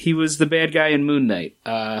name? He was the bad guy in Moon Knight.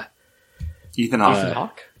 Ethan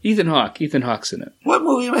Hawke. Ethan Hawke. Ethan Hawke's in it. What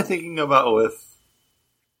movie am I thinking about with?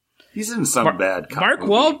 He's in some bad cop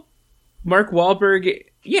movie. Mark Wahlberg.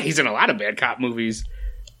 Yeah, he's in a lot of bad cop movies.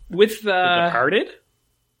 With The Departed?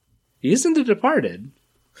 He's in The Departed.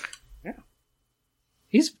 Yeah.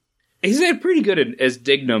 He's pretty good as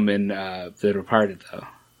Dignam in The Departed, though.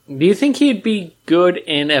 Do you think he'd be good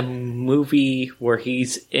in a movie where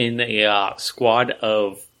he's in a squad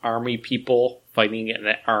of army people fighting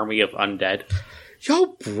an army of undead?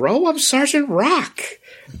 Yo, bro, I'm Sergeant Rock.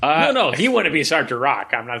 No, he wouldn't be Sergeant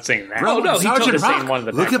Rock. I'm not saying that. Bro, no, Sergeant totally Rock. saying one of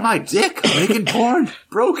the Look at my dick. I'm making porn.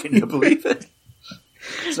 Bro, can you believe it?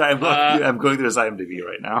 Sorry, I'm going through his IMDb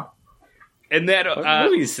right now. And that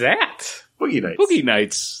What movie is that? Boogie Nights. Boogie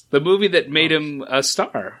Nights, the movie that made him a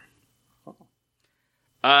star.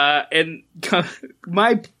 And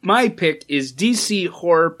my pick is DC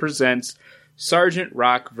Horror Presents Sergeant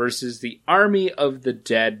Rock versus the Army of the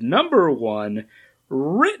Dead #1,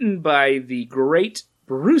 written by the great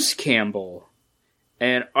Bruce Campbell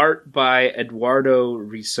and art by Eduardo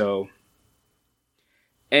Risso.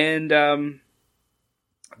 And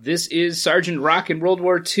this is Sergeant Rock in World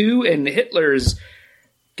War II, and Hitler's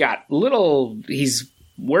he's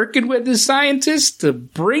working with his scientists to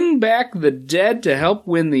bring back the dead to help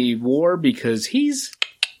win the war because he's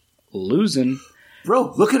losing.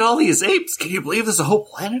 Bro, look at all these apes. Can you believe there's a whole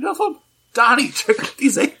planet of them? Donnie, check out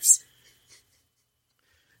these apes.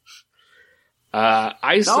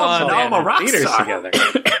 I saw that I'm a rock theaters star. together.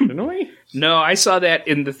 Didn't we? No, I saw that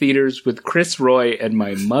in the theaters with Chris Roy and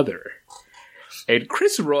my mother. And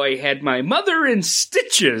Chris Roy had my mother in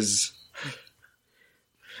stitches.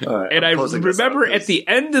 And I remember at the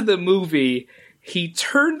end of the movie, he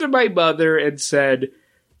turned to my mother and said,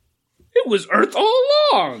 "It was Earth all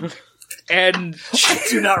along." And I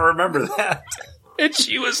do not remember that. And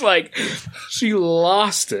she was like, she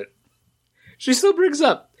lost it. She still brings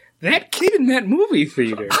up that kid in that movie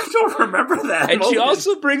theater. I don't remember that. And she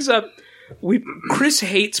also brings up, Chris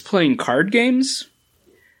hates playing card games.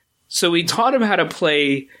 So we taught him how to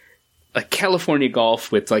play a California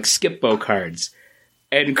Golf with like Skip-Bo cards.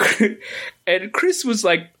 And Chris was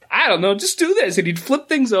like, I don't know, just do this. And he'd flip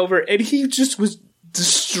things over, and he just was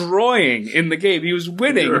destroying in the game. He was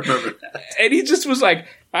winning. And he just was like,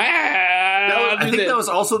 I think that was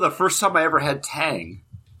also the first time I ever had Tang.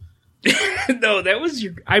 No, that was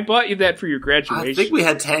I bought you that for your graduation. I think we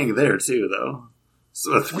had Tang there too, though.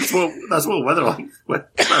 So that's what weather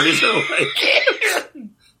parties are like.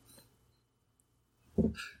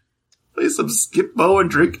 Play some Skip-Bo and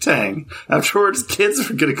drink Tang. Afterwards, kids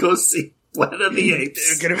are gonna go see Planet of the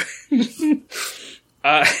Apes.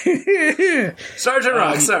 Sergeant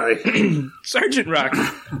Rock, sorry. Sergeant Rock.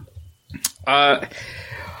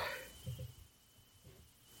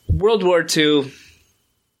 World War II.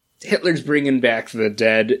 Hitler's bringing back the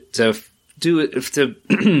dead to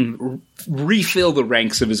refill the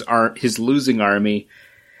ranks of his losing army,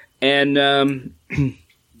 and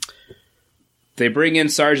they bring in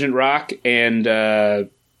Sergeant Rock and the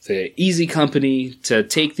Easy Company to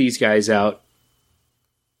take these guys out.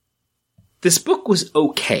 This book was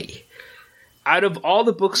okay. Out of all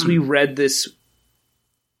the books we read, this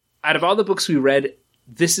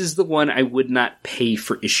is the one I would not pay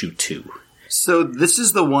for issue 2. So this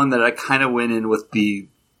is the one that I kind of went in with the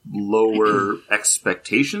lower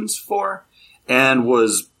expectations for, and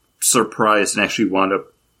was surprised and actually wound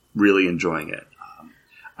up really enjoying it.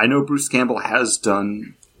 I know Bruce Campbell has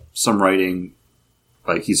done some writing,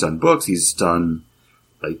 like he's done books, he's done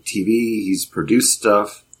like TV, he's produced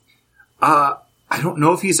stuff. I don't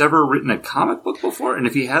know if he's ever written a comic book before, and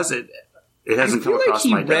if he has it hasn't come across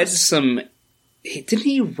my desk. Didn't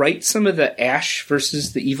he write some of the Ash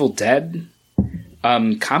versus the Evil Dead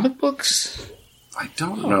comic books? I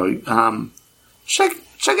don't know. Check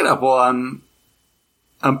it up while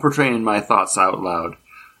I'm portraying my thoughts out loud.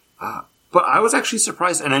 But I was actually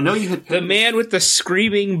surprised, and I know you had The Man with the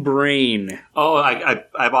Screaming Brain. Oh,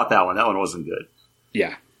 I bought that one. That one wasn't good.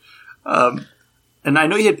 Yeah. And I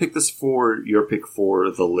know you had picked this for your pick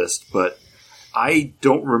for the list, but I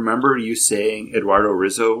don't remember you saying Eduardo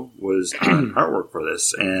Rizzo was on artwork for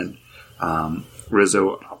this. And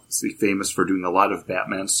Rizzo, obviously famous for doing a lot of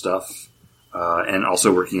Batman stuff, and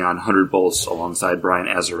also working on 100 Bolts alongside Brian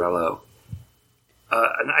Azzarello.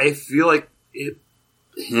 And I feel like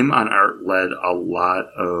him on art led a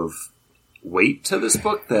lot of weight to this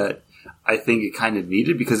book that I think it kind of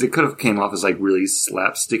needed, because it could have came off as like really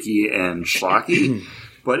slapsticky and schlocky,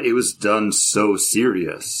 but it was done so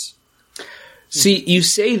serious. See, you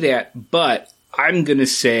say that, but I'm going to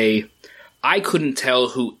say I couldn't tell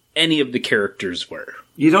who any of the characters were.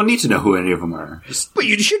 You don't need to know who any of them are. But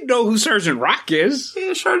you should know who Sergeant Rock is.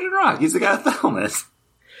 Yeah, Sergeant Rock. He's the guy with the helmet.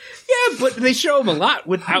 Yeah, but they show him a lot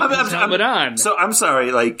without his helmet on. So I'm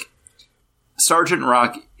sorry, like, Sergeant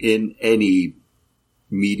Rock in any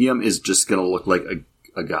medium is just going to look like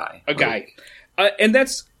a guy. A guy. And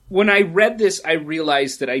that's, when I read this, I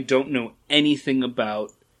realized that I don't know anything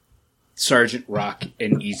about Sergeant Rock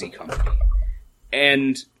and Easy Company.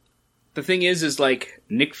 And the thing is like,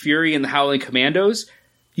 Nick Fury and the Howling Commandos,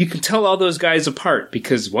 you can tell all those guys apart,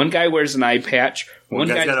 because one guy wears an eye patch, one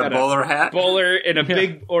guy's got a bowler hat, bowler and a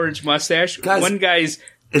big orange mustache, guys, one guy's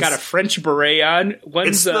got a French beret on.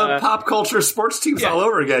 It's the pop culture sports teams all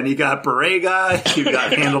over again. You got beret guy, you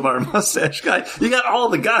got handlebar mustache guy, you got all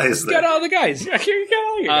the guys there. You got all the guys. You got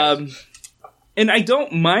all your guys. And I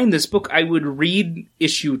don't mind this book. I would read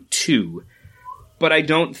issue 2, but I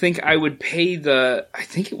don't think I would pay I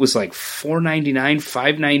think it was like $4.99,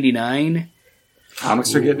 $5.99.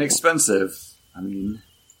 Comics are getting expensive. I mean,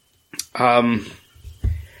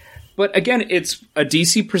 but again, it's a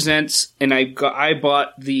DC Presents, and I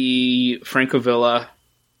bought the Francavilla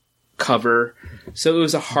cover, so it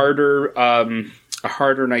was a harder,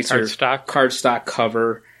 nicer cardstock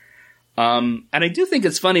cover. And I do think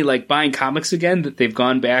it's funny, like buying comics again, that they've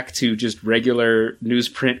gone back to just regular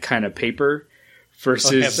newsprint kind of paper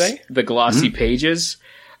versus the glossy pages.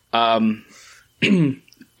 But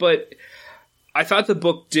I thought the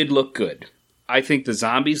book did look good. I think the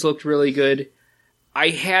zombies looked really good. I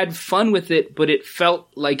had fun with it, but it felt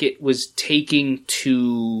like it was taking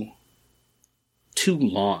too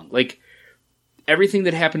long. Like, everything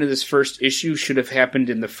that happened in this first issue should have happened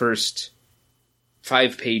in the first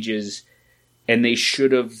 5 pages, and they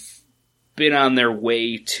should have been on their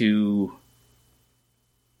way to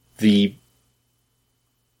the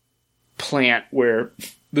plant where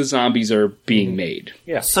the zombies are being made.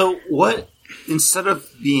 Yeah. So what, instead of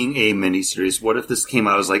being a miniseries, what if this came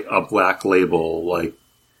out as like a Black Label, like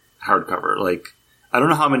hardcover? Like, I don't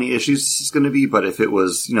know how many issues this is going to be, but if it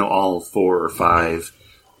was, you know, all 4 or 5,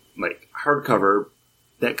 like hardcover,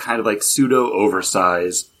 that kind of like pseudo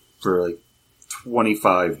oversized for like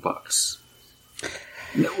 $25.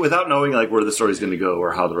 Without knowing like where the story's going to go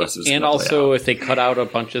or how the rest of it's And going to play also, out. if they cut out a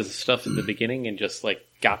bunch of the stuff at the beginning and just like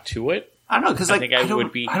got to it, I don't know, because I like, think I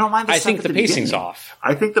would be. I don't mind. I think the pacing's beginning. off.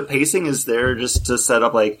 I think the pacing is there just to set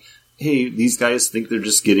up like, hey, these guys think they're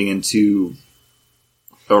just getting into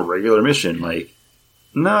a regular mission. Like,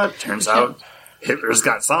 no, it turns out Hitler's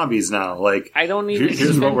got zombies now. Like, I don't need to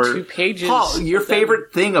here's spend what 2 pages. Paul, your with them.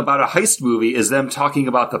 favorite thing about a heist movie is them talking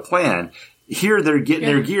about the plan. Here they're getting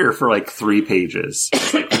their gear for like 3 pages.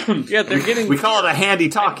 Yeah, they're getting. We call it a handy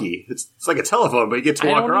talkie. It's like a telephone, but you get to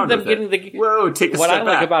I walk don't around need with them it. getting the. Whoa, take a What step I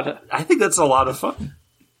like back. about it, I think that's a lot of fun.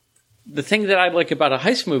 the thing that I like about a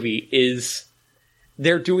heist movie is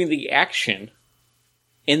they're doing the action,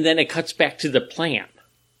 and then it cuts back to the plan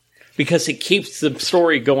because it keeps the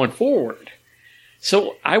story going forward.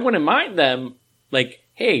 So I wouldn't mind them like,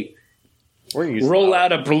 hey, we're using Roll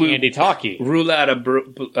out a handy talkie. Rule out a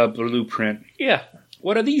blueprint. Yeah,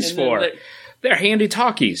 What are these And then for? They're handy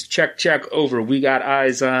talkies. Check over. We got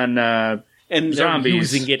eyes on. and they're Zombies.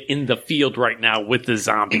 using it in the field right now with the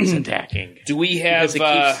zombies attacking. Do we have?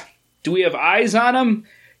 Because it keeps- Do we have eyes on them?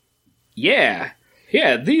 Yeah.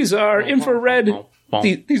 These are infrared.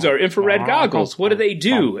 These are infrared goggles. What do they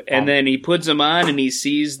do? And then he puts them on, and he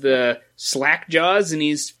sees the slack jaws, and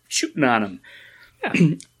he's shooting on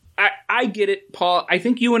them. I get it, Paul. I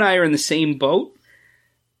think you and I are in the same boat.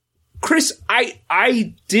 Chris,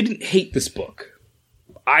 I didn't hate this book.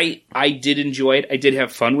 I did enjoy it. I did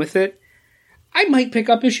have fun with it. I might pick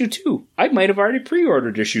up issue 2. I might have already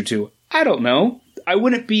pre-ordered issue 2. I don't know. I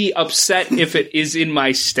wouldn't be upset if it is in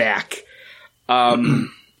my stack.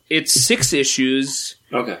 It's 6 issues,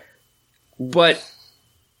 Okay. but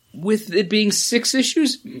with it being 6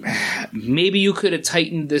 issues, maybe you could have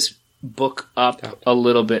tightened this book up a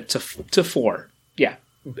little bit to 4. Yeah,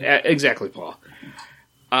 exactly, Paul.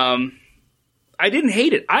 I didn't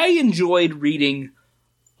hate it. I enjoyed reading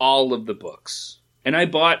all of the books, and I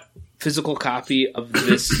bought physical copy of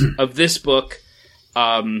this book.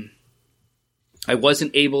 I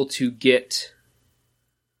wasn't able to get.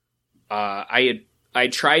 I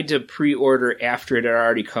tried to pre-order after it had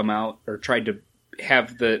already come out, or tried to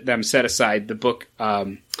have them set aside the book,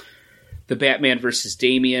 the Batman versus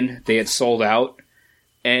Damian. They had sold out,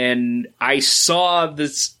 and I saw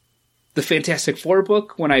the Fantastic Four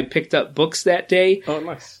book when I picked up books that day. Oh,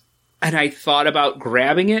 nice. And I thought about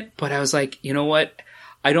grabbing it, but I was like, you know what?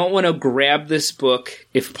 I don't want to grab this book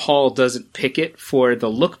if Paul doesn't pick it for the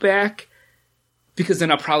look back, because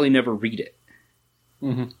then I'll probably never read it.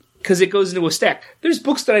 Because it goes into a stack. There's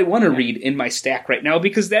books that I want to read in my stack right now,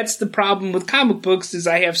 because that's the problem with comic books, is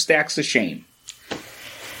I have stacks of shame.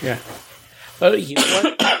 Yeah. But you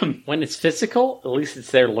know what? When it's physical, at least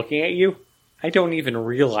it's there looking at you. I don't even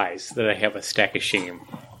realize that I have a stack of shame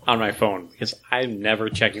on my phone because I'm never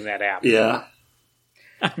checking that app. Yeah.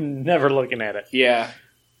 I'm never looking at it. Yeah.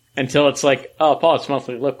 Until it's like, oh, Paul, it's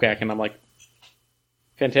monthly look back. And I'm like,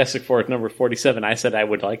 Fantastic Four number 47. I said I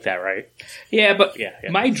would like that, right? Yeah, but Yeah.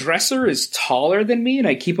 my dresser is taller than me, and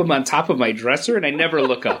I keep them on top of my dresser, and I never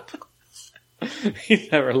look up. You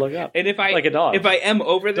never look up. And if I Like a dog. if I am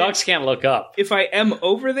over there, Dogs can't look up. if I am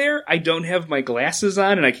over there, I don't have my glasses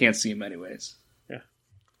on, and I can't see them anyways. Yeah.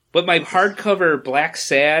 But my hardcover Black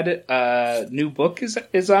Sad new book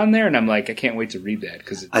is on there, and I'm like, I can't wait to read that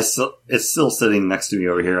because It's still sitting next to me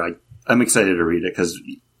over here. I'm excited to read it because,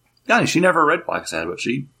 yeah, she never read Black Sad, but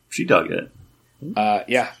she dug it.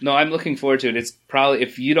 yeah. No, I'm looking forward to it. It's probably,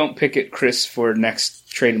 if you don't pick it, Chris, for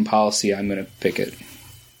next Trade and Policy, I'm going to pick it.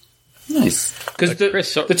 Nice. Because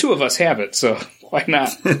the two of us have it, so why not?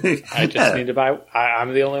 I just need to buy.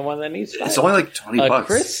 I'm the only one that needs to buy It's it. only like $20.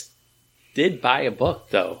 Chris did buy a book,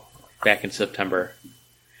 though, back in September.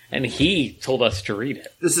 And he told us to read it.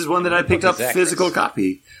 This is one that I picked What up is that, physical Chris?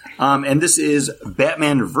 copy. And this is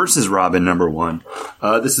Batman vs. Robin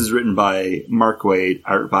 #1. This is written by Mark Waid,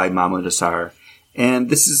 art by Mahmoud Assar. And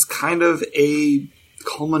this is kind of a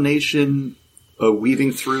culmination, a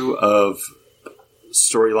weaving through of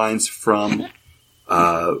storylines from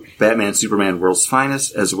Batman, Superman, World's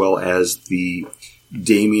Finest, as well as the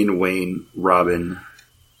Damian Wayne Robin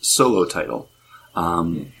solo title.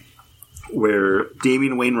 Where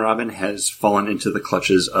Damian Wayne Robin has fallen into the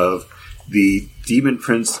clutches of the Demon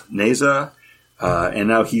Prince Neza, and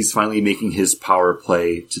now he's finally making his power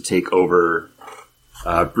play to take over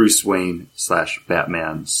Bruce Wayne /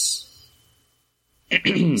 Batman's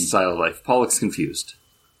style of life. Paul looks confused.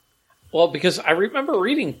 Well, because I remember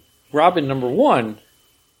reading Robin #1,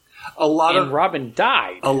 and Robin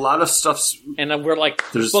died. A lot of stuff's, and then we're like,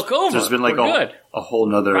 book over. There's been like a whole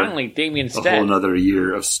nother, finally Damien's a dead. whole nother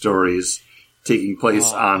year of stories taking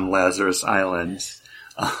place on Lazarus Island.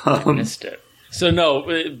 I missed it. So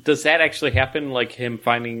no, does that actually happen? Like him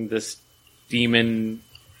finding this demon,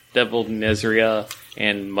 Devil Nezria,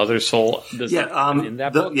 and Mother Soul? Does that happen in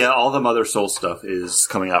that book? Yeah, all the Mother Soul stuff is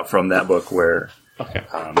coming out from that book where... Okay.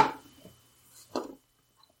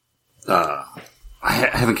 I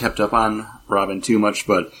haven't kept up on Robin too much,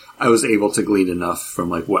 but I was able to glean enough from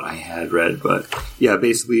like what I had read. But yeah,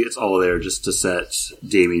 basically it's all there just to set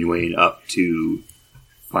Damian Wayne up to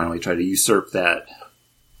finally try to usurp that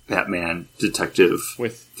Batman detective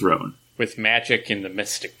throne. With magic and the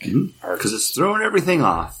mystic. Because it's throwing everything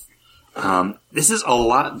off. This is a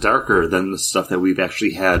lot darker than the stuff that we've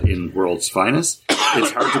actually had in World's Finest.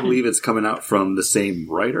 It's hard to believe it's coming out from the same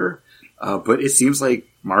writer, but it seems like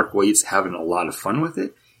Mark Waid's having a lot of fun with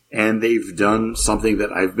it, and they've done something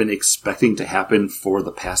that I've been expecting to happen for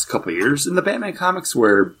the past couple of years in the Batman comics,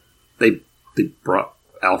 where they brought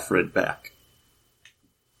Alfred back.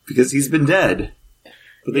 Because he's been dead,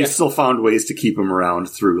 but they still found ways to keep him around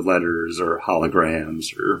through letters or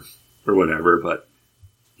holograms or whatever, but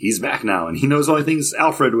he's back now, and he knows only things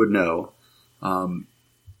Alfred would know.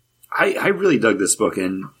 I really dug this book,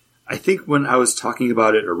 and I think when I was talking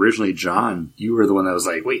about it originally, John, you were the one that was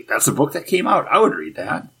like, wait, that's a book that came out. I would read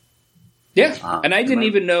that. Yeah, and I didn't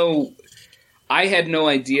even know... I had no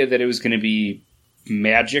idea that it was going to be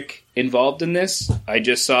magic involved in this. I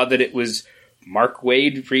just saw that it was Mark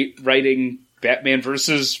Waid writing Batman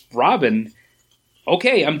versus Robin.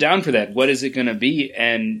 Okay, I'm down for that. What is it going to be?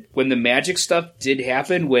 And when the magic stuff did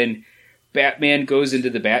happen, when Batman goes into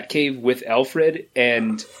the Batcave with Alfred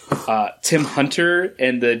and Tim Hunter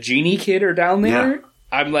and the Genie Kid are down there,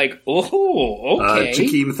 I'm like, oh, okay.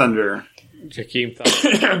 Jakeem Thunder.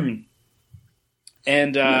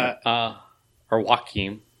 And, or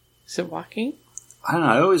Joaquin. Is it Joaquin? I don't know.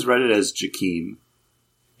 I always read it as Jakeem.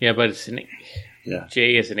 Yeah, but it's an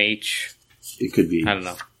J is an H. It could be. I don't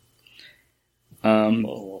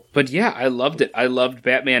know. But yeah, I loved it. I loved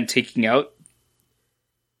Batman taking out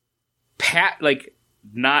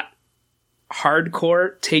not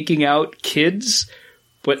hardcore taking out kids,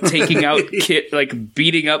 but taking out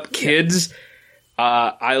beating up kids.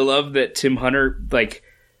 I love that Tim Hunter,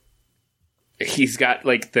 he's got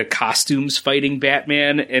the costumes fighting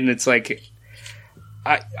Batman, and it's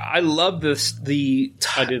I love this.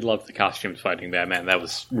 I did love the costumes fighting Batman. That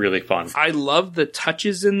was really fun. I love the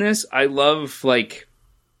touches in this. I love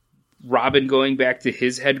Robin going back to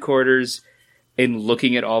his headquarters and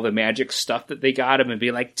looking at all the magic stuff that they got him and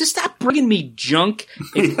being like, just stop bringing me junk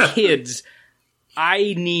and kids.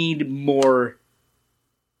 I need more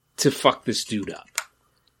to fuck this dude up.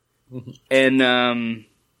 And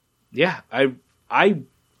I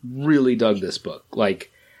really dug this book.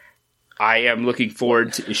 I am looking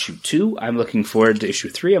forward to issue 2. I'm looking forward to issue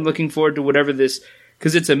 3. I'm looking forward to whatever this,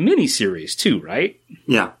 because it's a mini series too, right?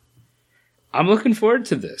 Yeah. I'm looking forward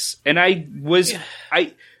to this. And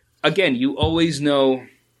again, you always know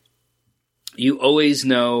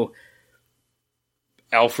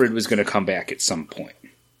Alfred was going to come back at some point.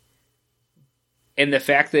 And the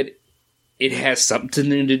fact that it has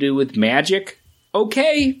something to do with magic,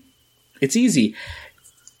 okay, it's easy.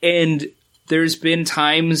 And there's been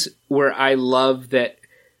times where I love that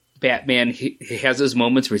Batman he has those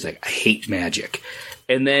moments where he's like, I hate magic.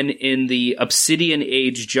 And then in the Obsidian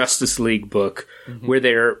Age Justice League book,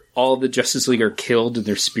 where all the Justice League are killed in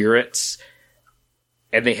their spirits,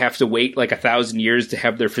 and they have to wait 1,000 years to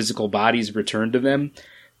have their physical bodies returned to them.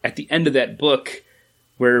 At the end of that book,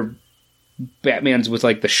 where Batman's with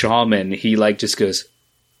the shaman, he just goes,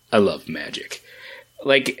 I love magic.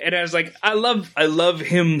 And I was like, I love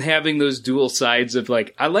him having those dual sides of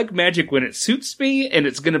I like magic when it suits me and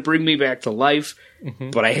it's going to bring me back to life,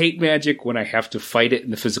 but I hate magic when I have to fight it in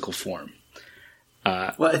the physical form.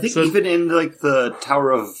 Well, I think even in the Tower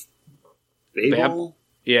of Babel,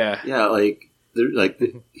 yeah,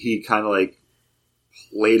 he kind of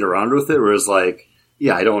played around with it, whereas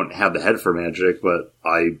I don't have the head for magic, but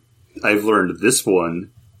I've learned this one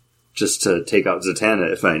just to take out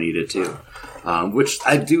Zatanna if I needed to. Which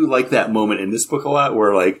I do like that moment in this book a lot,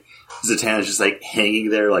 where Zatanna's just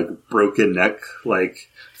hanging there, broken neck,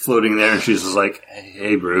 floating there, and she's just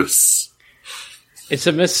hey, Bruce. It's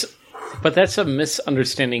a But that's a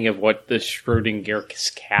misunderstanding of what the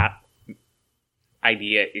Schrodinger's cat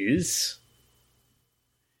idea is.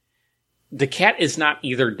 The cat is not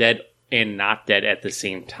either dead and not dead at the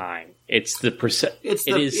same time. It's the perception. It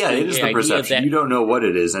is the perception. You don't know what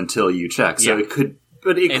it is until you check. So it could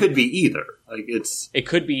be either. It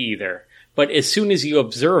could be either. But as soon as you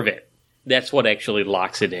observe it, that's what actually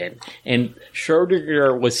locks it in. And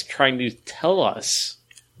Schrodinger was trying to tell us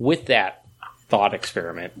with that thought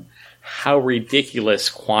experiment how ridiculous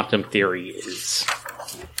quantum theory is.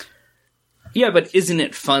 Yeah, but isn't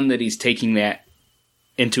it fun that he's taking that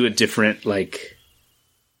into a different, like...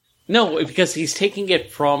 No, because he's taking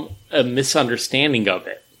it from a misunderstanding of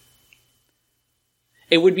it.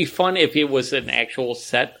 It would be fun if it was an actual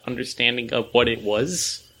set understanding of what it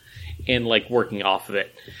was and, like, working off of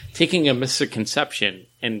it. Taking a misconception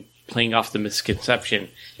and playing off the misconception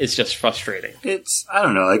is just frustrating. I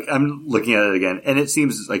don't know, like, I'm looking at it again, and it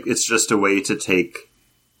seems like it's just a way to take,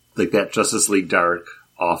 like, that Justice League Dark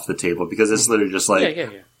off the table, because it's literally just like,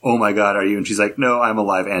 oh my god, are you? And she's like, no, I'm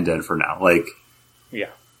alive and dead for now. Like,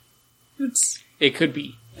 yeah. It could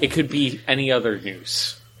be any other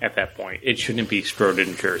news at that point. It shouldn't be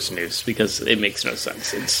Schrodinger's news, because it makes no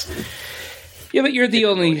sense. Yeah, but you're the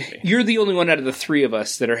only one out of the three of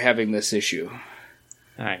us that are having this issue.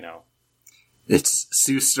 I know. It's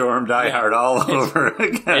Sue Storm Die Hard all over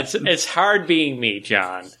again. It's hard being me,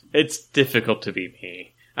 John. It's difficult to be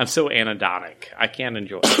me. I'm so anhedonic. I can't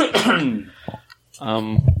enjoy it.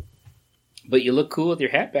 But you look cool with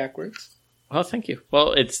your hat backwards. Well, thank you.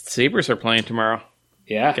 Well, Sabres are playing tomorrow.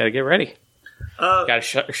 Yeah. Gotta get ready. Gotta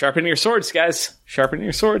sharpen your swords, guys. Sharpen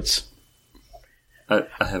your swords. I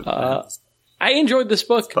enjoyed this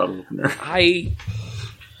book.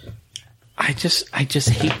 I just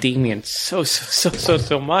hate Damian so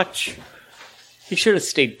much. He should have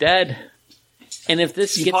stayed dead. And if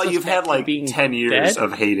this gets Paul, you've had like 10 years dead,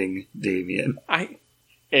 of hating Damian. And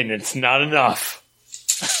it's not enough.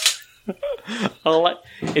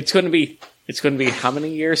 It's going to be how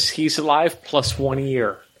many years he's alive plus 1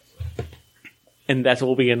 year, and that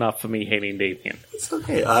will be enough for me hating Damian. It's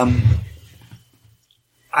okay.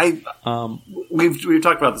 We've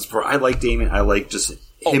talked about this before. I like Damian. I like just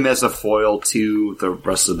him as a foil to the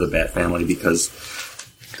rest of the Bat family, because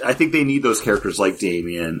I think they need those characters like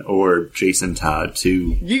Damian or Jason Todd to...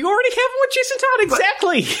 You already have him with Jason Todd,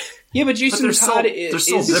 exactly! But Jason Todd is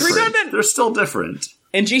different. They're still different.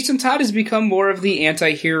 And Jason Todd has become more of the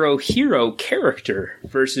anti-hero hero character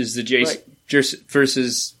versus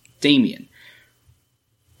versus Damian.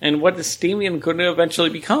 And what is Damian going to eventually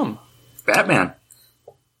become? Batman.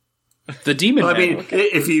 The Demon Man. I mean,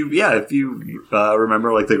 if you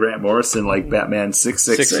remember, like, the Grant Morrison, like, Batman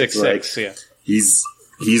 666, yeah. He's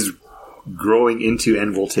growing into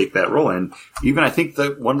and will take that role. And even I think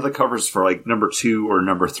that one of the covers for, like, number 2 or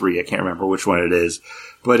number 3, I can't remember which one it is,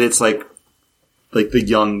 but it's like the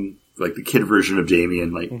young, like, the kid version of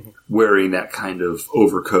Damian, like, wearing that kind of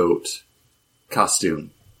overcoat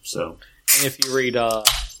costume. So, and if you read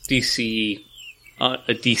DC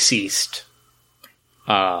Deceased,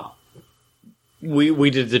 we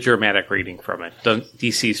did the dramatic reading from it. The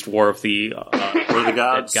Deceased War of the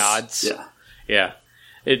Gods. Yeah.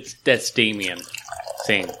 That's Damian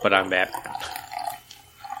saying, but I'm Batman.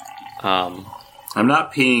 I'm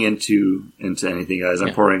not peeing into anything, guys.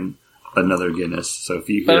 I'm pouring another Guinness. So if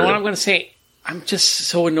you hear... But what I'm going to say, I'm just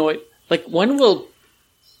so annoyed. Like, when will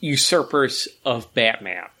usurpers of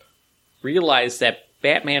Batman realize that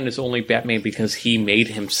Batman is only Batman because he made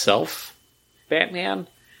himself Batman,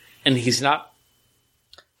 and he's not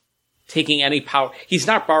taking any power. He's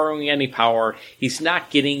not borrowing any power. He's not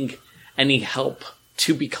getting any help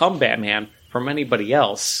to become Batman from anybody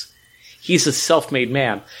else. He's a self-made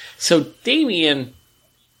man. So Damian,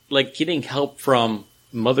 like, getting help from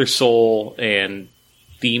Mother Soul and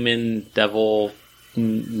Demon, Devil,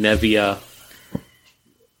 Nevia,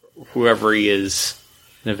 whoever he is,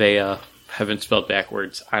 Nevea, heaven spelled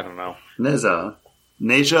backwards, I don't know. Neza.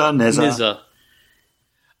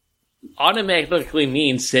 Automatically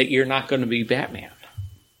means that you're not going to be Batman.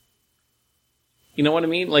 You know what I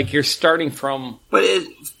mean? Like, you're starting from...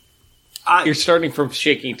 you're starting from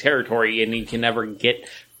shaking territory, and you can never get...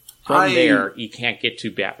 there, you can't get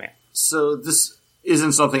to Batman. So this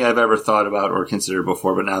isn't something I've ever thought about or considered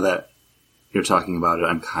before, but now that you're talking about it,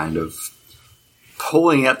 I'm kind of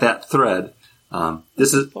pulling at that thread.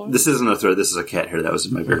 This isn't a thread, this is a cat hair that was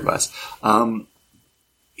in my beer glass.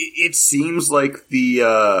 It seems like the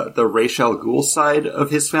Ra's al Ghul side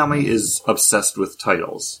of his family is obsessed with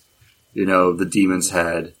titles. You know, the Demon's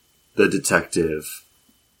Head, the Detective.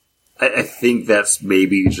 I think that's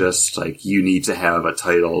maybe just like you need to have a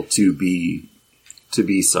title to be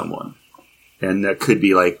someone, and that could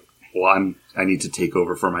be like, well, I need to take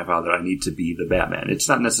over for my father. I need to be the Batman. It's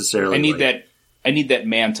not necessarily. I need that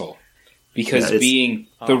mantle because being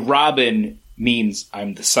the Robin means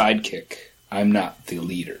I'm the sidekick. I'm not the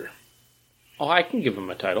leader. Oh, I can give him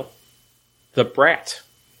a title. The Brat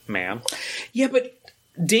Man. Yeah, but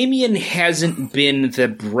Damian hasn't been the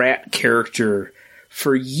Brat character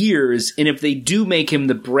for years, and if they do make him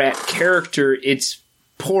the Brat character, it's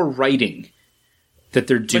poor writing that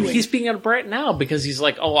they're doing. But he's being a brat now because he's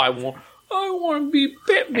like, oh, I want to be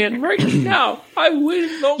Batman right now. I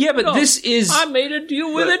win. Yeah, but this is... I made a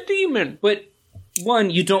deal with a demon. But, one,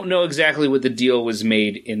 you don't know exactly what the deal was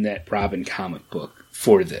made in that Robin comic book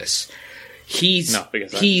for this. He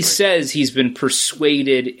says he's been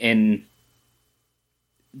persuaded, and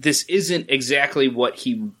this isn't exactly what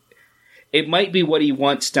he... It might be what he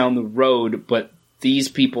wants down the road, but these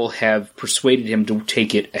people have persuaded him to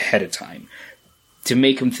take it ahead of time, to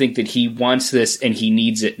make him think that he wants this and he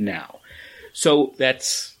needs it now. So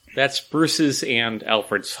that's Bruce's and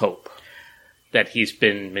Alfred's hope, that he's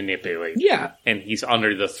been manipulated. Yeah. And he's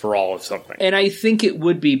under the thrall of something. And I think it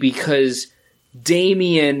would be because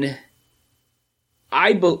Damian...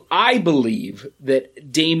 I believe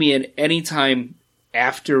that Damian, anytime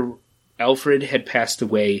after Alfred had passed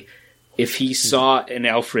away, if he saw an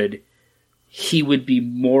Alfred, he would be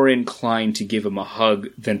more inclined to give him a hug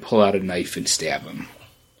than pull out a knife and stab him.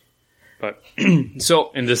 But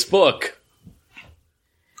so in this book...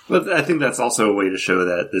 But I think that's also a way to show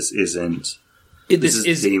that this isn't... This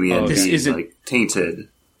is Damian being, like, tainted.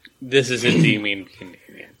 This isn't Damian.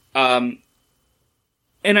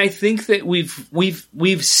 And I think that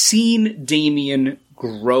we've seen Damian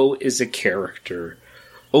grow as a character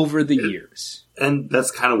over the years. And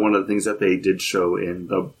that's kind of one of the things that they did show in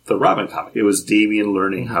the Robin comic. It was Damian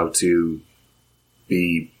learning how to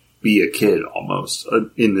be a kid almost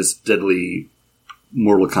in this deadly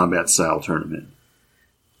Mortal Kombat style tournament.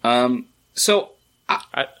 So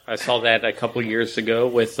I saw that a couple years ago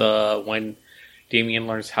with when Damian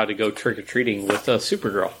learns how to go trick or treating with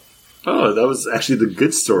Supergirl. Oh, that was actually the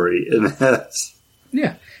good story in that.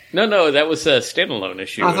 Yeah. No, that was a standalone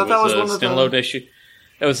issue. I thought that was one of standalone issue.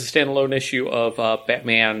 That was a standalone issue of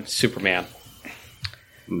Batman, Superman.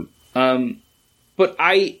 But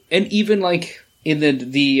even like in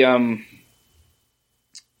the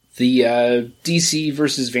DC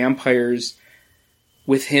versus vampires,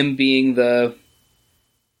 with him being the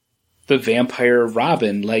vampire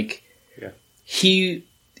Robin, like he,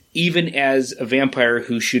 even as a vampire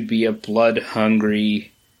who should be a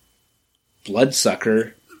blood-hungry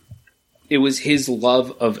bloodsucker, it was his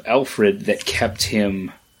love of Alfred that kept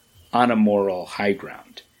him on a moral high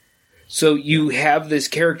ground. So you have this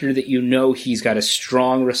character that you know he's got a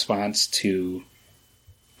strong response to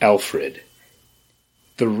Alfred.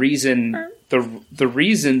 The reason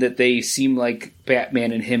that they seem like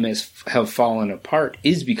Batman and him have fallen apart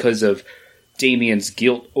is because of Damian's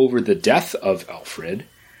guilt over the death of Alfred.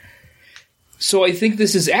 So I think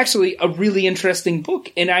this is actually a really interesting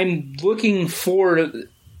book, and I'm looking for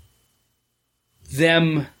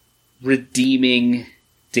them redeeming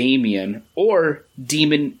Damian, or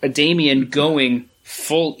Damian going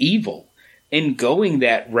full evil and going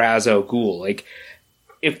that Ra's al Ghul. Like,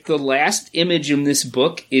 if the last image in this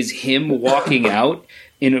book is him walking out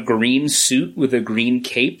in a green suit with a green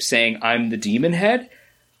cape saying, "I'm the Demon Head,"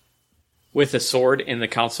 with a sword in the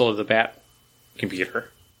console of the Bat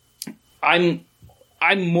computer, I'm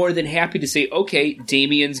more than happy to say, okay,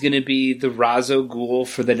 Damian's going to be the Ra's al Ghul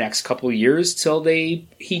for the next couple years till he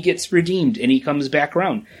gets redeemed and he comes back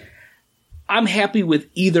around. I'm happy with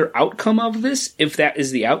either outcome of this, if that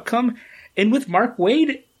is the outcome. And with Mark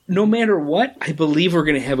Waid, no matter what, I believe we're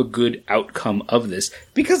going to have a good outcome of this,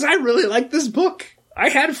 because I really like this book. I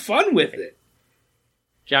had fun with it.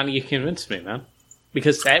 Johnny, you convinced me, man.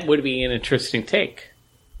 Because that would be an interesting take.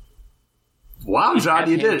 Wow, John,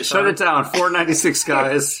 you did it. Shut it down. 496,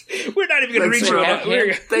 guys. We're not even going to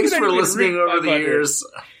reach Thanks for listening over the years.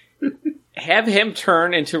 Have him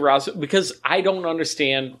turn into Ra's, because I don't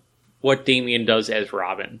understand what Damian does as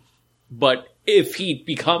Robin. But if he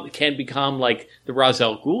can become like the Ra's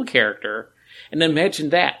al Ghul character, and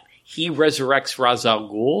imagine that. He resurrects Ra's al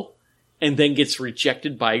Ghul and then gets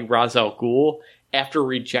rejected by Ra's al Ghul after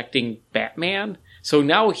rejecting Batman. So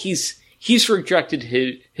now he's rejected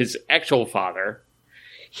his actual father.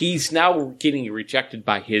 He's now getting rejected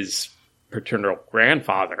by his paternal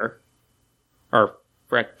grandfather. Or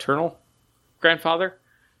fraternal grandfather.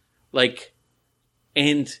 Like,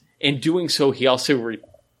 and in doing so, he also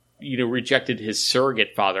rejected his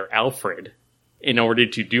surrogate father, Alfred, in order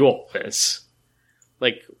to do all this.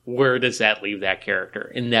 Like, where does that leave that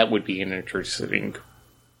character? And that would be an interesting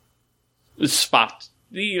spot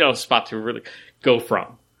to really go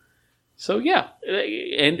from. So, yeah.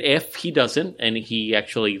 And if he doesn't, and he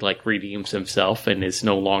actually, like, redeems himself and is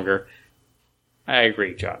no longer... I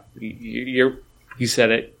agree, John. You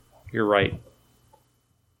said it. You're right.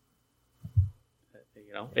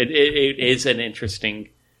 It is an interesting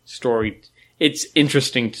story. It's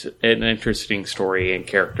an interesting story and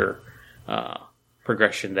character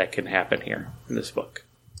progression that can happen here in this book.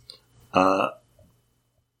 Wait,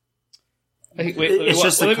 let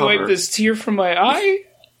me wipe this tear from my eye.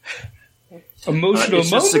 Emotional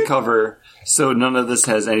it's moment. Just a cover, so none of this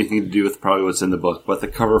has anything to do with probably what's in the book. But the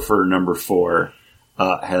cover for number 4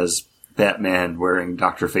 has Batman wearing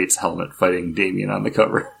Dr. Fate's helmet, fighting Damian on the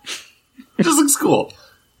cover. It just looks cool.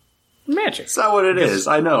 Magic. It's not what it is,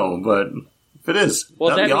 I know, but if it is,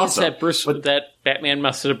 well, that means awesome. that Batman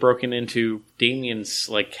must have broken into Damian's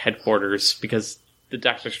headquarters because the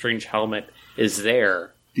Doctor Strange helmet is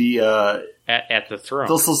there. At the throne.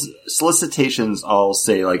 Those solicitations all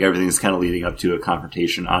say everything's kind of leading up to a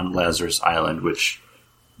confrontation on Lazarus Island, which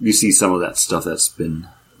you see some of that stuff that's been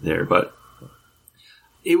there. But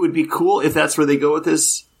it would be cool if that's where they go with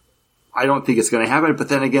this. I don't think it's going to happen. But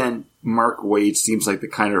then again, Mark Waid seems like the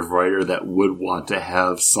kind of writer that would want to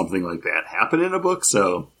have something like that happen in a book.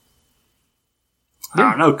 So I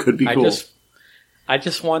don't know. Could be cool. I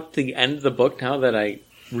just want the end of the book now that I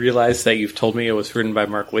realized that you've told me it was written by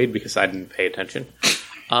Mark Waid because I didn't pay attention.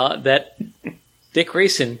 That Dick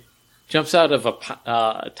Grayson jumps out of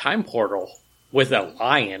a time portal with a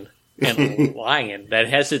lion, and a lion that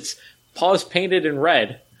has its paws painted in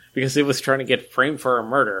red because it was trying to get framed for a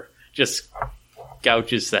murder just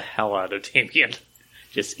gouges the hell out of Damian.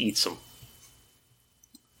 Just eats him.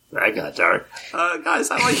 That got dark. Guys,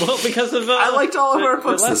 I liked all of our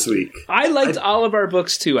books this week. I liked all of our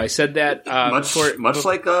books, too. I said that much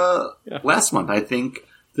like last month. I think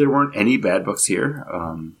there weren't any bad books here.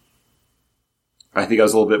 I think I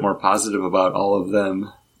was a little bit more positive about all of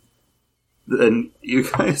them than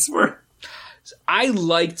you guys were. I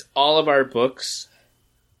liked all of our books.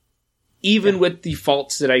 Even with the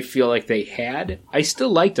faults that I feel like they had, I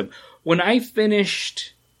still liked them. When I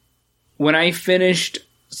finished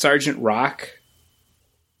Sergeant Rock,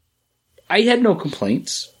 I had no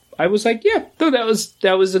complaints. I was like, yeah, no, that was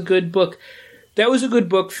a good book. That was a good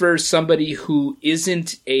book for somebody who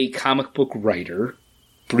isn't a comic book writer,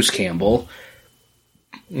 Bruce Campbell,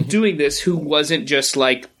 doing this, who wasn't just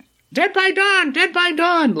like, Dead by Dawn,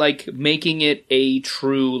 making it a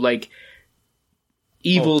true,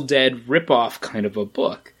 Evil Dead ripoff kind of a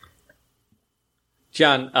book.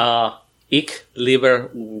 John, Ich liebe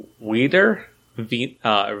wieder,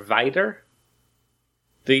 weiter.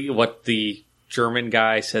 What the German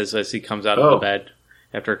guy says as he comes out of the bed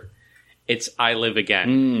after it's I live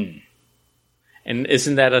again. And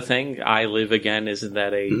isn't that a thing? I live again. Isn't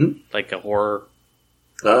that a horror?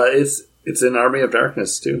 It's an Army of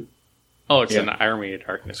Darkness too. Oh, it's an Army of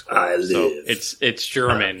Darkness. I live. So it's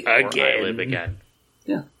German again. I live again.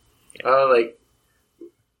 Yeah.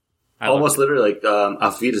 Almost literally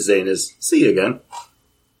Auf Wiedersehen is see you again.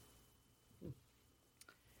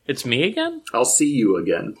 It's me again? I'll see you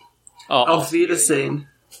again. Oh, Auf Wiedersehen.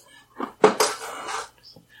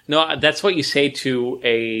 No, that's what you say to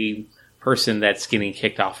a person that's getting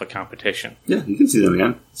kicked off a competition. Yeah, you can see them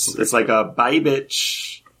again. It's like a bye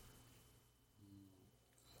bitch.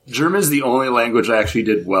 German's the only language I actually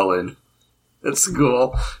did well in at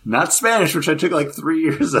school. Not Spanish, which I took 3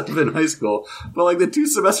 years of in high school, but the 2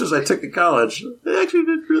 semesters I took at college, I actually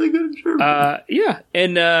did really good in German. Yeah,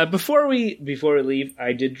 and before we leave,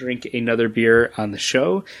 I did drink another beer on the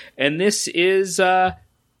show, and this is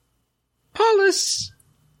Paulus.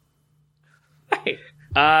 Hey.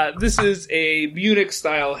 This is a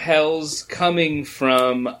Munich-style Helles coming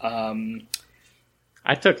from...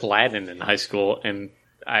 I took Latin in high school, and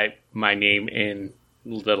my name in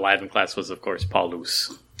the Latin class was, of course,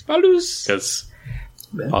 Paulus. Paulus. Because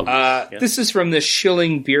this is from the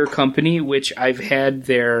Schilling Beer Company, which I've had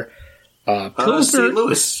their Pilsner. St.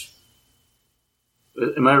 Louis.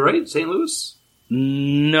 Am I right? St. Louis?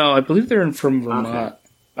 No, I believe they're from Vermont.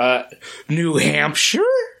 Okay. New Hampshire?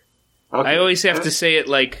 Okay. I always have to say it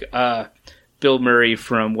like Bill Murray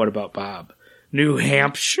from What About Bob? New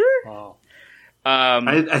Hampshire? Oh.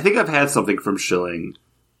 I think I've had something from Schilling.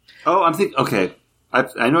 Oh, I'm thinking... Okay.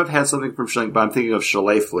 I know I've had something from Schilling, but I'm thinking of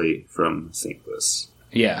Schlafly from St. Louis.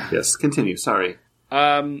 Yeah. Yes, continue. Sorry.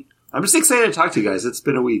 I'm just excited to talk to you guys. It's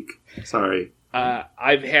been a week. Sorry.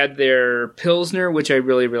 I've had their Pilsner, which I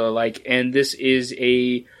really, really like, and this is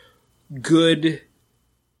a good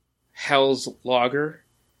Hell's Lager.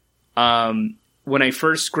 When I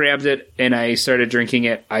first grabbed it and I started drinking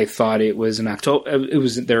it, I thought it was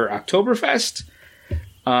their Oktoberfest.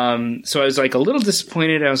 So I was like a little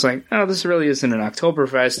disappointed. I was like, oh, this really isn't an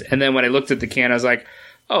Oktoberfest. And then when I looked at the can, I was like,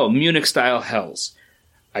 oh, Munich-style Hells.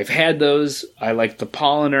 I've had those. I like the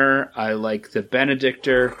Paulaner. I like the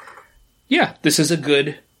Benedictor. Yeah, this is a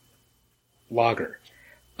good lager.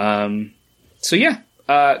 So yeah,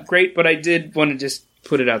 great. But I did want to just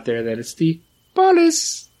put it out there that it's the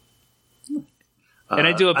Paulus. And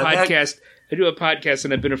I do a podcast. I do a podcast,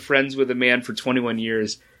 and I've been friends with a man for 21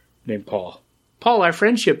 years named Paul. Paul, our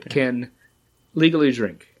friendship can legally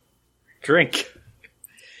drink. Drink.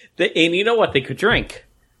 And you know what they could drink?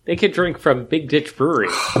 They could drink from Big Ditch Brewery.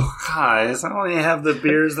 Oh, guys, I only have the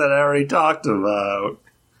beers that I already talked about.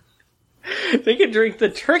 They could drink the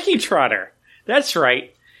Turkey Trotter. That's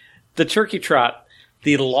right. The Turkey Trot,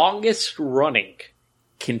 the longest running,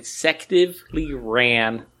 consecutively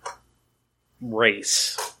ran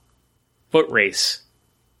foot race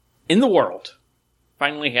in the world,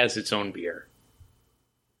 finally has its own beer.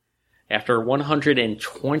 After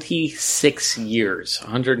 126 years.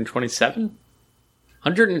 127?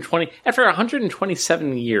 120. After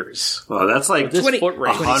 127 years. Well, that's like this foot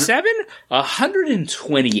race. 27?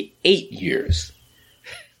 128 years.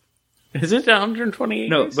 Is it 128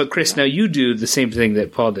 No, years? but Chris, now you do the same thing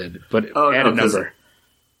that Paul did, but add a number.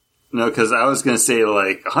 No, because I was going to say,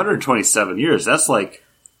 like, 127 years. That's like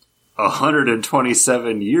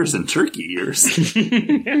 127 years in turkey years.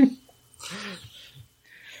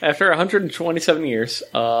 After 127 years,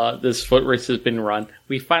 this foot race has been run.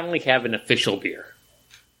 We finally have an official beer.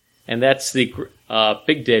 And that's the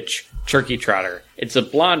Big Ditch Turkey Trotter. It's a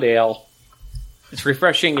blonde ale. It's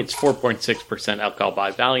refreshing. It's 4.6% alcohol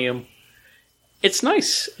by volume. It's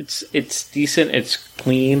nice. It's decent. It's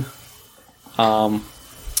clean.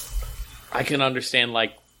 I can understand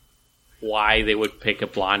like why they would pick a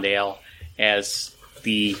blonde ale as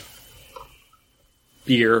the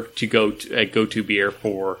beer to go-to beer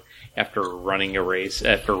for after running a race,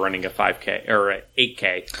 after running a 5K or a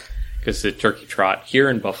 8K, because the Turkey Trot here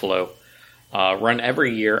in Buffalo run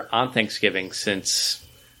every year on Thanksgiving since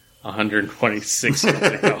 126 years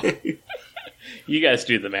ago. You guys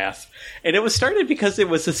do the math. And it was started because it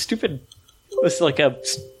was stupid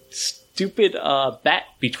bet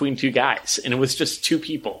between two guys, and it was just two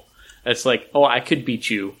people. It's like, oh, I could beat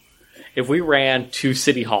you. If we ran to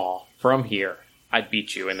City Hall from here, I'd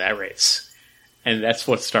beat you in that race. And that's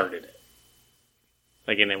what started it.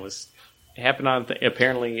 Like, and it happened on,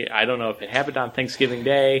 apparently, I don't know if it happened on Thanksgiving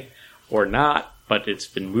Day or not, but it's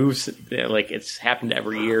been moved, like, it's happened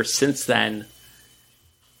every year since then,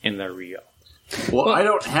 and there we go. Well, I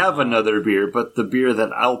don't have another beer, but the beer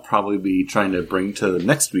that I'll probably be trying to bring to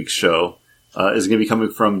next week's show is going to be coming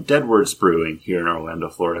from Deadwords Brewing here in Orlando,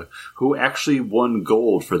 Florida, who actually won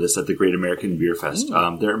gold for this at the Great American Beer Fest.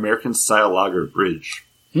 Their American Style Lager Bridge,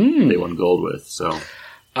 they won gold with. So,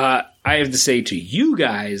 I have to say to you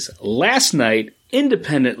guys, last night,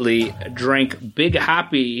 independently, drank Big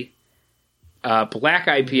Hoppy Black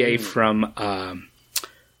IPA from I'm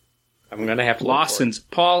going to have to Lawson's.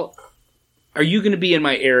 Paul, are you going to be in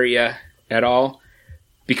my area at all?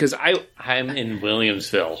 Because I'm in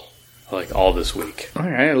Williamsville, like, all this week. All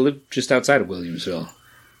right, I live just outside of Williamsville.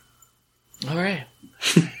 All right.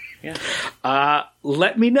 Yeah.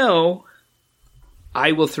 Let me know.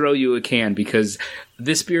 I will throw you a can, because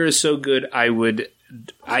this beer is so good.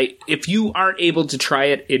 If you aren't able to try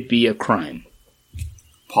it, it'd be a crime.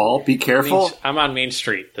 Paul, be careful. I'm on Main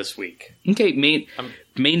Street this week. Okay,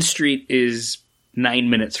 Main Street is 9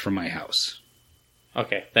 minutes from my house.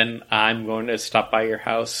 Okay, then I'm going to stop by your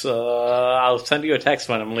house. I'll send you a text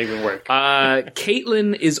when I'm leaving work.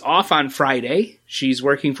 Caitlin is off on Friday. She's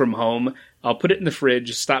working from home. I'll put it in the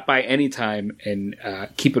fridge, stop by anytime, and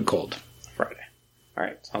keep it cold. Friday. All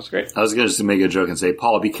right, sounds great. I was going to just make a joke and say,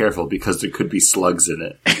 Paul, be careful, because there could be slugs in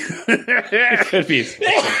it. It could be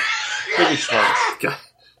slugs.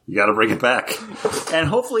 You got to bring it back. And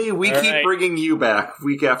hopefully we keep bringing you back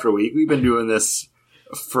week after week. We've been doing this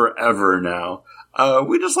forever now.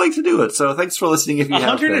 We just like to do it. So thanks for listening if you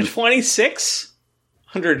have been. 126?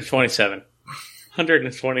 127.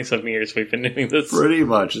 127 years we've been doing this. Pretty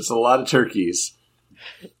much. It's a lot of turkeys.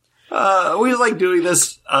 We like doing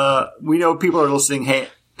this. We know people are listening. Hey,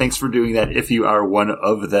 thanks for doing that if you are one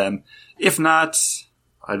of them. If not,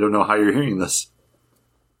 I don't know how you're hearing this.